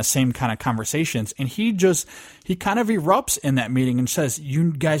those same kind of conversations. And he kind of erupts in that meeting and says,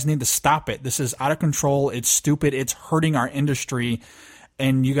 "You guys need to stop it. This is out of control. It's stupid. It's hurting our industry.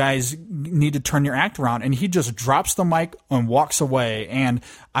 And you guys need to turn your act around." And he just drops the mic and walks away. And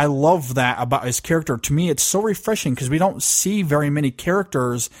I love that about his character. To me, it's so refreshing because we don't see very many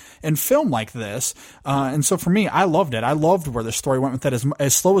characters in film like this. And so for me, I loved it. I loved where the story went with that.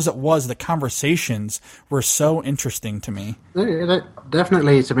 As slow as it was, the conversations were so interesting to me.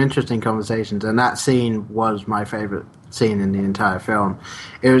 Definitely some interesting conversations. And that scene was my favorite scene in the entire film.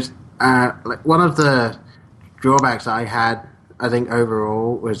 It was like one of the drawbacks I had, I think,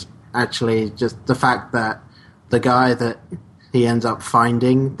 overall, was actually just the fact that the guy that he ends up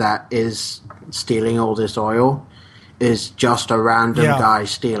finding that is stealing all this oil is just a random guy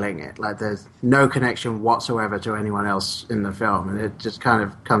stealing it. Like, there's no connection whatsoever to anyone else in the film, and it just kind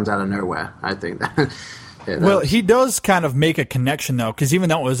of comes out of nowhere, I think. Well, he does kind of make a connection, though, because even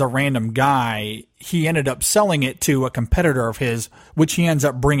though it was a random guy, he ended up selling it to a competitor of his, which he ends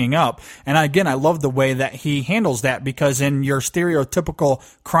up bringing up. And again, I love the way that he handles that, because in your stereotypical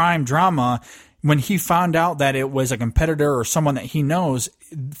crime drama, when he found out that it was a competitor or someone that he knows,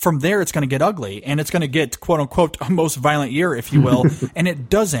 from there it's going to get ugly, and it's going to get quote unquote a most violent year, if you will. And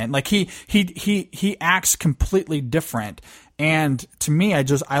it doesn't. Like he acts completely different. And to me,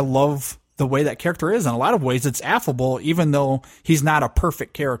 I love the way that character is. In a lot of ways, it's affable, even though he's not a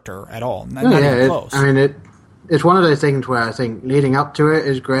perfect character at all. Not even close. It's one of those things where I think leading up to it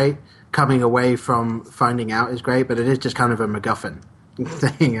is great, coming away from finding out is great, but it is just kind of a MacGuffin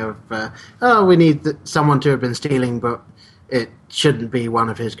thing of, we need someone to have been stealing, but it shouldn't be one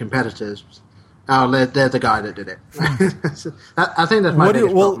of his competitors. Oh, they're the guy that did it. I think that's my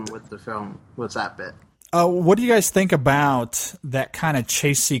biggest problem with the film, was that bit. What do you guys think about that kind of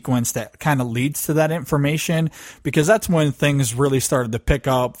chase sequence that kind of leads to that information? Because that's when things really started to pick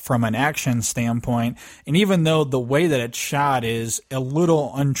up from an action standpoint. And even though the way that it's shot is a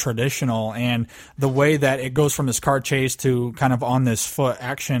little untraditional, and the way that it goes from this car chase to kind of on this foot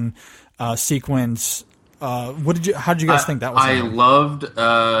action sequence, how did you guys think that was? I loved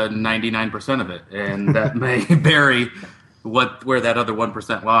 99% of it, and that may vary where that other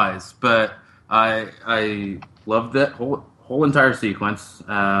 1% lies, but I loved that whole entire sequence.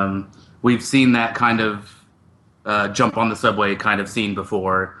 We've seen that kind of jump on the subway kind of scene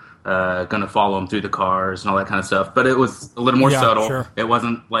before, going to follow him through the cars and all that kind of stuff. But it was a little more subtle. Sure. It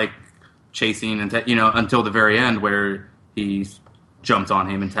wasn't like chasing until the very end where he jumps on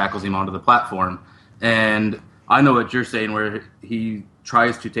him and tackles him onto the platform. And I know what you're saying, where he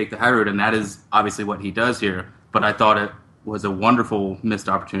tries to take the high road, and that is obviously what he does here. But I thought it was a wonderful missed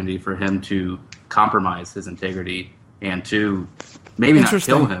opportunity for him to compromise his integrity and to maybe not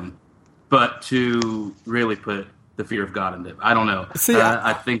kill him, but to really put the fear of God into it. I don't know. See,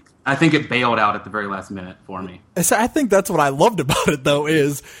 I think it bailed out at the very last minute for me. So I think that's what I loved about it, though,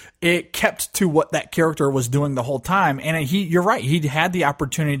 is it kept to what that character was doing the whole time. And you're right. He had the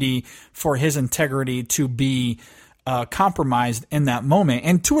opportunity for his integrity to be compromised in that moment,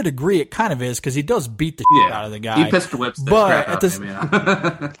 and to a degree it kind of is, because he does beat the shit out of the guy. He pistol whips the crap out of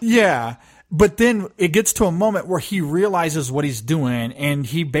him, yeah. But then it gets to a moment where he realizes what he's doing, and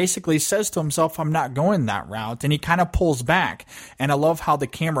he basically says to himself, I'm not going that route, and he kind of pulls back. And I love how the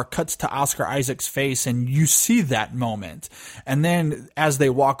camera cuts to Oscar Isaac's face, and you see that moment. And then as they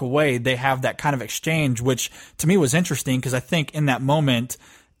walk away, they have that kind of exchange, which to me was interesting, because I think in that moment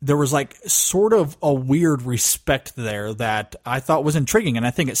there was like sort of a weird respect there that I thought was intriguing, and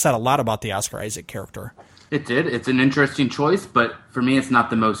I think it said a lot about the Oscar Isaac character. It did. It's an interesting choice, but for me it's not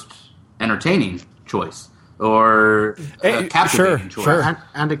the most entertaining choice or captivating choice. Sure.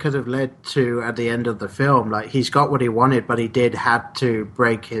 And it could have led to, at the end of the film, like, he's got what he wanted, but he did have to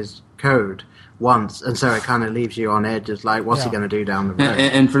break his code once, and so it kind of leaves you on edge. It's like, what's he going to do down the road?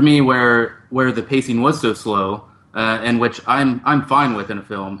 And for me, where the pacing was so slow, and which I'm fine with in a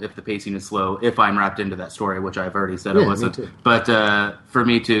film if the pacing is slow, if I'm wrapped into that story, which I've already said I wasn't. But for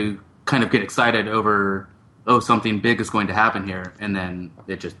me to kind of get excited over, something big is going to happen here, and then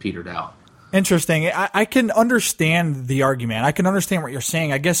it just petered out. Interesting. I can understand the argument. I can understand what you're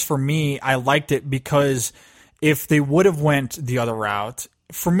saying. I guess for me, I liked it because if they would have went the other route,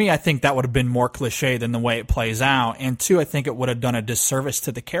 for me, I think that would have been more cliche than the way it plays out. And two, I think it would have done a disservice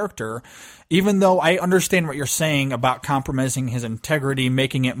to the character. even though I understand what you're saying about compromising his integrity,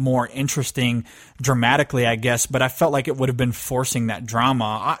 making it more interesting dramatically, I guess, but I felt like it would have been forcing that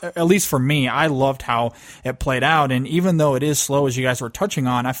drama. At least for me, I loved how it played out. And even though it is slow, as you guys were touching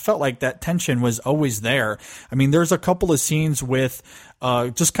on, I felt like that tension was always there. I mean, there's a couple of scenes with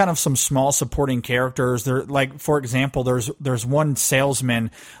just kind of some small supporting characters. There, like, for example, there's one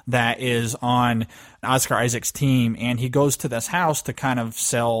salesman that is on Oscar Isaac's team, and he goes to this house to kind of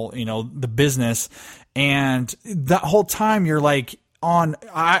sell, the business. And that whole time you're like,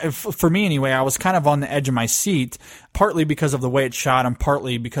 for me anyway, I was kind of on the edge of my seat, partly because of the way it's shot and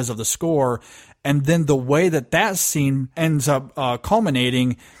partly because of the score. And then the way that scene ends up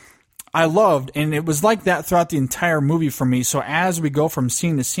culminating, I loved, and it was like that throughout the entire movie for me. So as we go from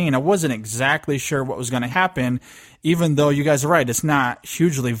scene to scene, I wasn't exactly sure what was going to happen, even though you guys are right, it's not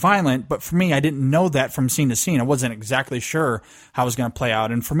hugely violent. But for me, I didn't know that from scene to scene. I wasn't exactly sure how it was going to play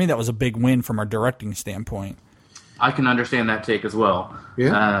out. And for me, that was a big win from our directing standpoint. I can understand that take as well.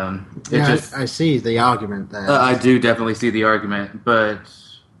 Yeah, I see the argument there. I do definitely see the argument, but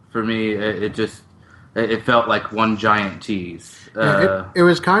for me, it felt like one giant tease. It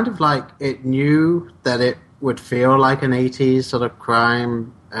was kind of like it knew that it would feel like an 80s sort of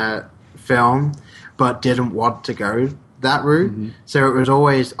crime film, but didn't want to go that route. Mm-hmm. So it was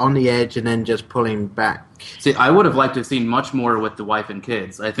always on the edge and then just pulling back. See, I would have liked to have seen much more with the wife and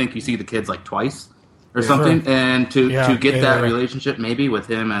kids. I think you see the kids like twice or something, and to get that relationship maybe with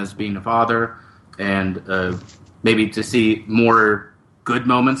him as being a father, and maybe to see more good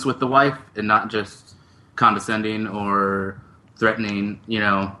moments with the wife and not just condescending or threatening,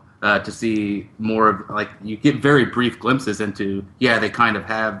 to see more of, like, you get very brief glimpses into, they kind of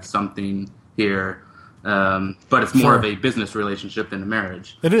have something here, but it's more of a business relationship than a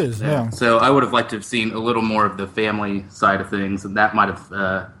marriage. It is, yeah. So I would have liked to have seen a little more of the family side of things, and that might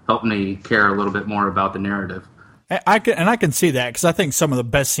have helped me care a little bit more about the narrative. I can see that, because I think some of the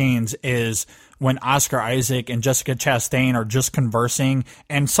best scenes is when Oscar Isaac and Jessica Chastain are just conversing,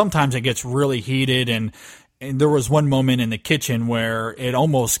 and sometimes it gets really heated, and there was one moment in the kitchen where it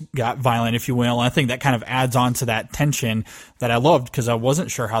almost got violent, if you will. And I think that kind of adds on to that tension that I loved, because I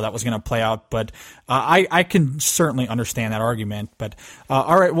wasn't sure how that was going to play out. But I can certainly understand that argument. But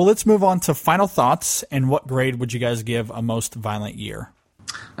all right, well, let's move on to final thoughts. And what grade would you guys give a most violent year?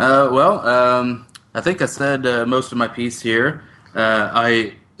 I think I said most of my piece here.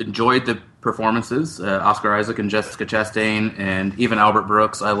 I enjoyed the performances, Oscar Isaac and Jessica Chastain, and even Albert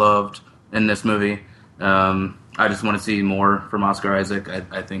Brooks I loved in this movie. I just want to see more from Oscar Isaac.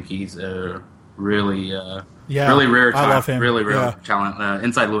 I think he's a really rare talent. I love him. Really rare talent.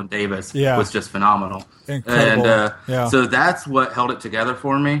 Inside Llewyn Davis was just phenomenal. Incredible. And so that's what held it together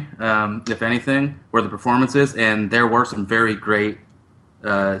for me, if anything, were the performances. And there were some very great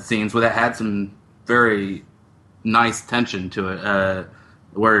scenes where that had some very nice tension to it,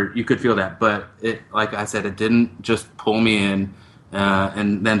 where you could feel that. But it, like I said, it didn't just pull me in.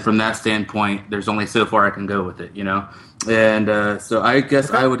 And then from that standpoint, there's only so far I can go with it, And so I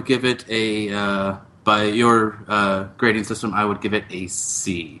guess I would give it by your grading system, I would give it a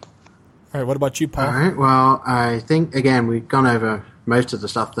C. All right, what about you, Paul? All right, well, I think, again, we've gone over most of the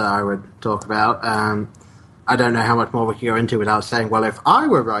stuff that I would talk about. I don't know how much more we can go into without saying, well, if I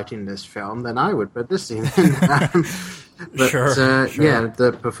were writing this film, then I would put this scene in. But, sure. Yeah,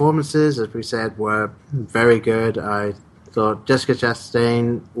 the performances, as we said, were very good. I thought Jessica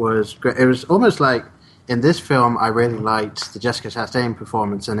Chastain was great. It was almost like, in this film, I really liked the Jessica Chastain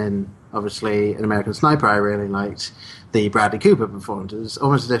performance, and obviously, in American Sniper, I really liked the Bradley Cooper performance. It was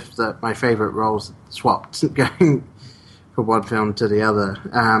almost as if my favorite roles swapped, going from one film to the other.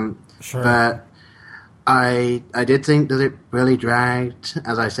 Sure. But I did think that it really dragged.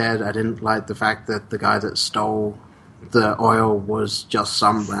 As I said, I didn't like the fact that the guy that stole the oil was just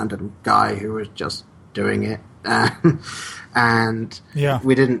some random guy who was just doing it. And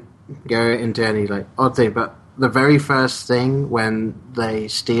we didn't go into any odd thing, but the very first thing when they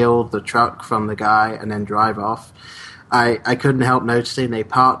steal the truck from the guy and then drive off, I couldn't help noticing they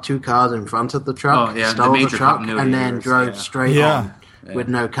parked two cars in front of the truck, stole the truck, and then drove straight on with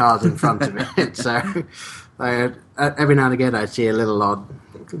no cars in front of it. So every now and again I see a little odd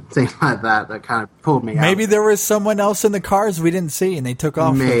thing like that kind of pulled me out. Maybe there was someone else in the cars we didn't see and they took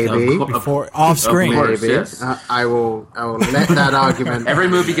off before off screen. Maybe. Yes. I will let that argument. Every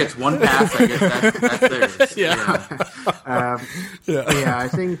movie gets one pass. I guess that's theirs. I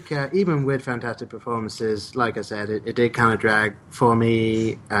think even with fantastic performances, like I said, it did kind of drag for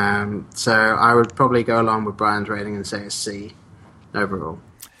me. So I would probably go along with Brian's rating and say a C overall.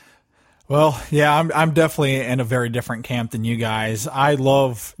 Well, yeah, I'm definitely in a very different camp than you guys. I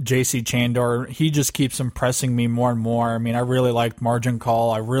love J.C. Chandor. He just keeps impressing me more and more. I mean, I really liked Margin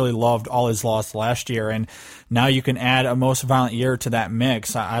Call. I really loved All Is Lost last year, and now you can add A Most Violent Year to that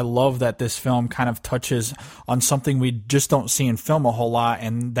mix. I love that this film kind of touches on something we just don't see in film a whole lot,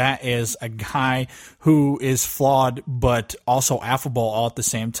 and that is a guy who is flawed but also affable all at the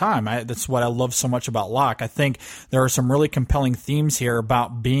same time. That's what I love so much about Locke. I think there are some really compelling themes here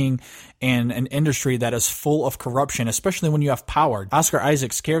about being in an industry that is full of corruption, especially when you have power. Oscar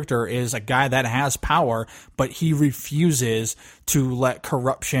Isaac's character is a guy that has power, but he refuses to let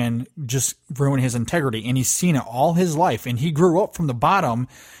corruption just ruin his integrity. And he's seen it all his life. And he grew up from the bottom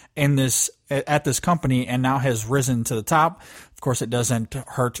at this company and now has risen to the top. Of course, it doesn't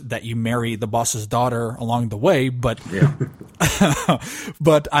hurt that you marry the boss's daughter along the way, but yeah.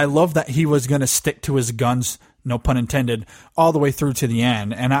 But I love that he was going to stick to his guns, no pun intended, all the way through to the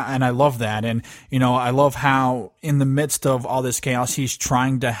end. And I love that. And, you know, I love how in the midst of all this chaos, he's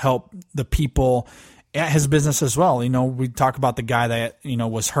trying to help the people at his business as well. You know, we talk about the guy that, you know,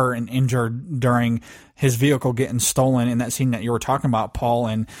 was hurt and injured during his vehicle getting stolen in that scene that you were talking about, Paul.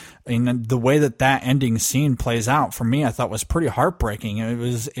 And the way that ending scene plays out for me, I thought was pretty heartbreaking.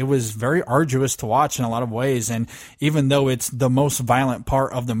 It was very arduous to watch in a lot of ways. And even though it's the most violent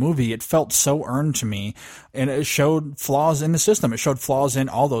part of the movie, it felt so earned to me. And it showed flaws in the system. It showed flaws in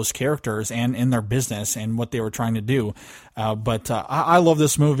all those characters and in their business and what they were trying to do. But I love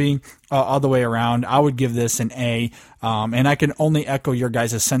this movie all the way around. I would give this an A. And I can only echo your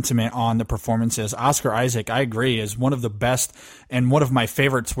guys' sentiment on the performances. Oscar Isaac, I agree, is one of the best and one of my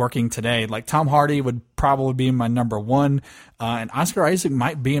favorites working today. Like Tom Hardy would probably be my number one, and Oscar Isaac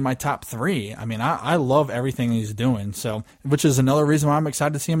might be in my top 3. I mean, I love everything he's doing. So, which is another reason why I'm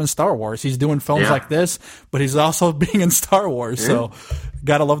excited to see him in Star Wars. He's doing films like this, but he's also being in Star Wars. So,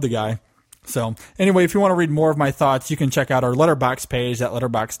 gotta love the guy. So anyway, if you want to read more of my thoughts, you can check out our Letterboxd page at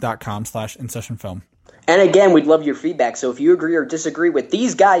letterboxd.com/InSessionFilm. And again, we'd love your feedback. So if you agree or disagree with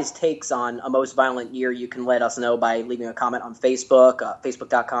these guys' takes on A Most Violent Year, you can let us know by leaving a comment on Facebook,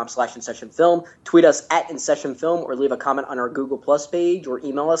 facebook.com/InSessionFilm, tweet us at InSessionFilm, or leave a comment on our Google Plus page, or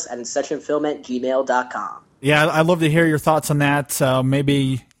email us at InSessionFilm@gmail.com. Yeah, I'd love to hear your thoughts on that.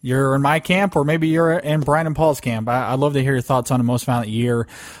 Maybe you're in my camp, or maybe you're in Brian and Paul's camp. I'd love to hear your thoughts on A Most Violent Year.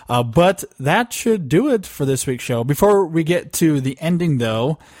 But that should do it for this week's show. Before we get to the ending,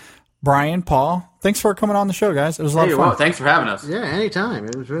 though, Brian, Paul, thanks for coming on the show, guys. It was a lot of fun. Well, thanks for having us. Yeah, anytime.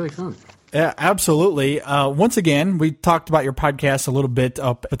 It was really fun. Yeah, absolutely. Once again, we talked about your podcast a little bit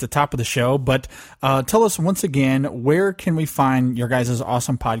up at the top of the show, but tell us once again, where can we find your guys'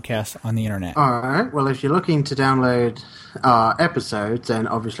 awesome podcast on the internet? All right. Well, if you're looking to download our episodes, then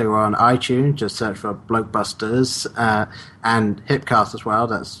obviously we're on iTunes. Just search for BlokeBusters and Hipcast as well.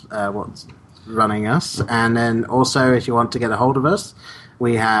 That's what's running us. And then also, if you want to get a hold of us,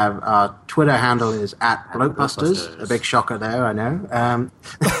 we have our Twitter handle is at BlokeBusters. A big shocker there, I know. We're on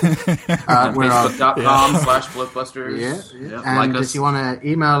Facebook.com/BlokeBusters. Yeah. And if you want to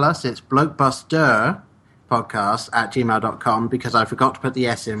email us, it's BlokeBusterPodcast@gmail.com, because I forgot to put the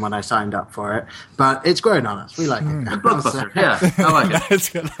S in when I signed up for it. But it's growing on us. We like it. Blokebuster. Yeah, I like it. It's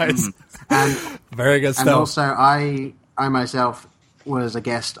good. Nice. And very good stuff. And also, I myself was a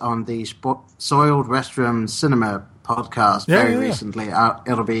guest on the Soiled Restroom Cinema podcast recently.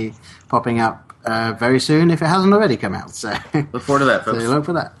 It'll be popping up very soon if it hasn't already come out. So look forward to that, folks. So look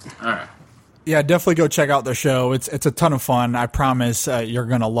for that. All right. Yeah, definitely go check out the show. It's a ton of fun. I promise you're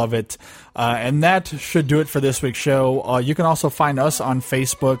going to love it. And that should do it for this week's show. You can also find us on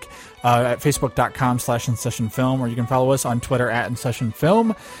Facebook at facebook.com/InSessionFilm, or you can follow us on Twitter at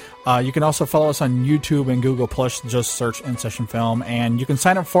InSessionFilm. You can also follow us on YouTube and Google+. Just search InSessionFilm. And you can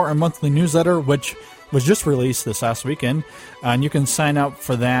sign up for our monthly newsletter, which was just released this last weekend. And you can sign up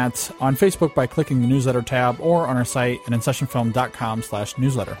for that on Facebook by clicking the newsletter tab, or on our site at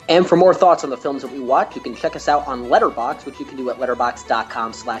InSessionFilm.com/newsletter. And for more thoughts on the films that we watch, you can check us out on Letterboxd, which you can do at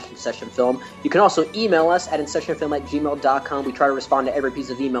letterboxd.com/InSessionFilm. You can also email us at InSessionFilm@gmail.com. We try to respond to every piece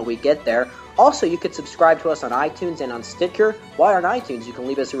of email we get there. Also, you could subscribe to us on iTunes and on Stitcher. While on iTunes, you can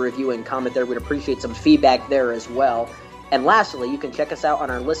leave us a review and comment there. We'd appreciate some feedback there as well. And lastly, you can check us out on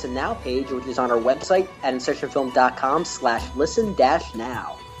our Listen Now page, which is on our website at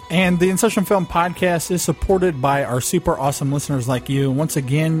InSessionFilm.com/listen-now. And the InSession Film podcast is supported by our super awesome listeners like you. Once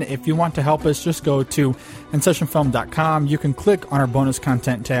again, if you want to help us, just go to InSessionFilm.com. You can click on our bonus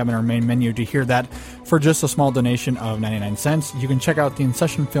content tab in our main menu to hear that for just a small donation of 99 cents. You can check out the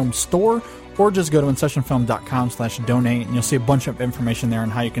InSession Film store or just go to InSessionFilm.com/donate, and you'll see a bunch of information there on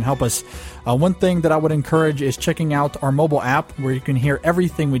how you can help us. One thing that I would encourage is checking out our mobile app, where you can hear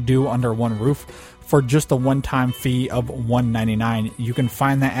everything we do under one roof for just a one-time fee of $1.99. You can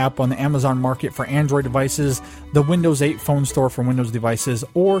find that app on the Amazon Market for Android devices, the Windows 8 phone store for Windows devices,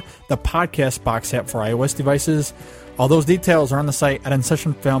 or the Podcast Box app for iOS devices. All those details are on the site at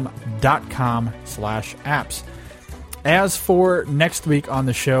InSessionFilm.com/apps. As for next week on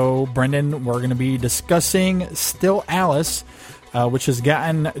the show, Brendan, we're going to be discussing Still Alice, which has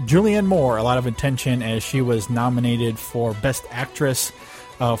gotten Julianne Moore a lot of attention as she was nominated for Best Actress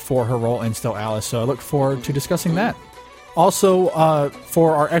for her role in Still Alice. So I look forward to discussing that. Also,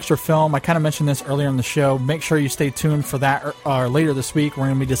 for our extra film, I kind of mentioned this earlier in the show. Make sure you stay tuned for that later this week. We're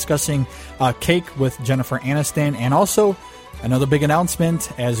going to be discussing Cake with Jennifer Aniston, and also another big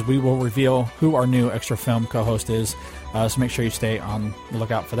announcement as we will reveal who our new extra film co-host is. So make sure you stay on the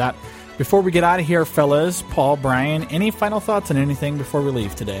lookout for that. Before we get out of here, fellas, Paul, Brian, any final thoughts on anything before we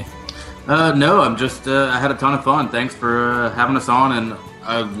leave today? No, I'm just, I had a ton of fun. Thanks for having us on, and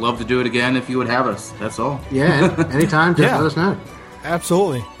I'd love to do it again if you would have us. That's all. Yeah, anytime, just let us know.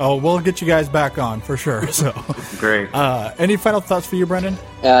 Absolutely. Oh, we'll get you guys back on for sure. So great. Any final thoughts for you, Brendan?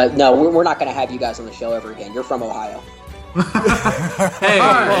 No, we're not going to have you guys on the show ever again. You're from Ohio. Hey,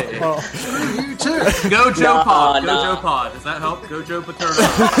 you too. Go Joe Pod. Go Joe Pod. Does that help? Go Joe Paterno.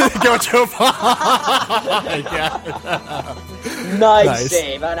 Go Joe Pod. Nice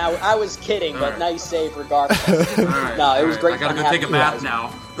save. And I was kidding, but nice save regardless. Right, no, it was great. I gotta go take a bath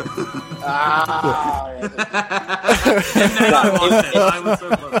now.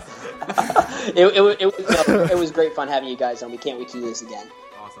 It was great fun having you guys on. We can't wait to do this again.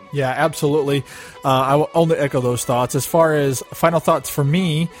 Yeah, absolutely. I will only echo those thoughts. As far as final thoughts for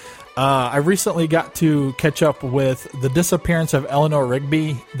me, I recently got to catch up with The Disappearance of Eleanor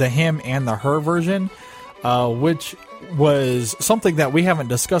Rigby, the him and the her version, which was something that we haven't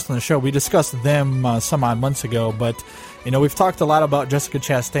discussed on the show. We discussed them some odd months ago, but we've talked a lot about Jessica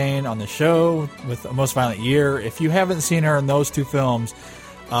Chastain on the show with A Most Violent Year. If you haven't seen her in those two films,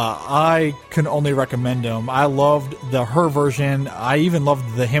 I can only recommend them. I loved the her version. I even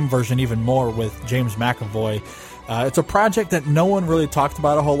loved the him version even more with James McAvoy. It's a project that no one really talked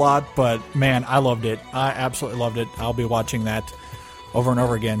about a whole lot, but man, I loved it. I absolutely loved it. I'll be watching that over and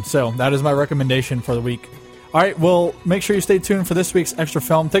over again. So that is my recommendation for the week. All right, well, make sure you stay tuned for this week's extra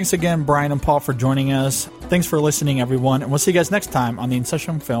film. Thanks again, Brian and Paul, for joining us. Thanks for listening, everyone, and we'll see you guys next time on the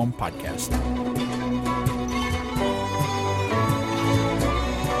InSession Film Podcast.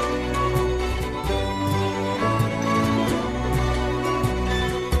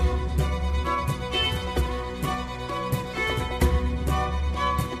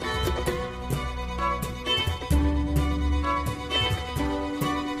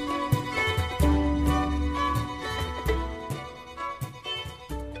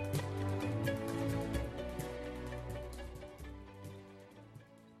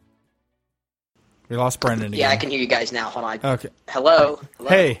 We lost Brendan again. Yeah, I can hear you guys now. Hold on. Okay. Hello? Hello?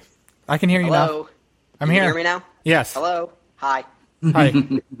 Hey, I can hear you now. Hello? I'm Can here. you hear me now? Yes. Hello? Hi. Hi.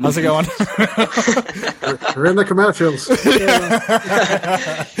 How's it going? We're in the commercials.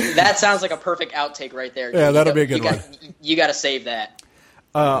 That sounds like a perfect outtake right there. Yeah, that'll be a good one. You got to save that.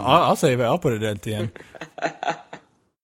 I'll save it. I'll put it at the end.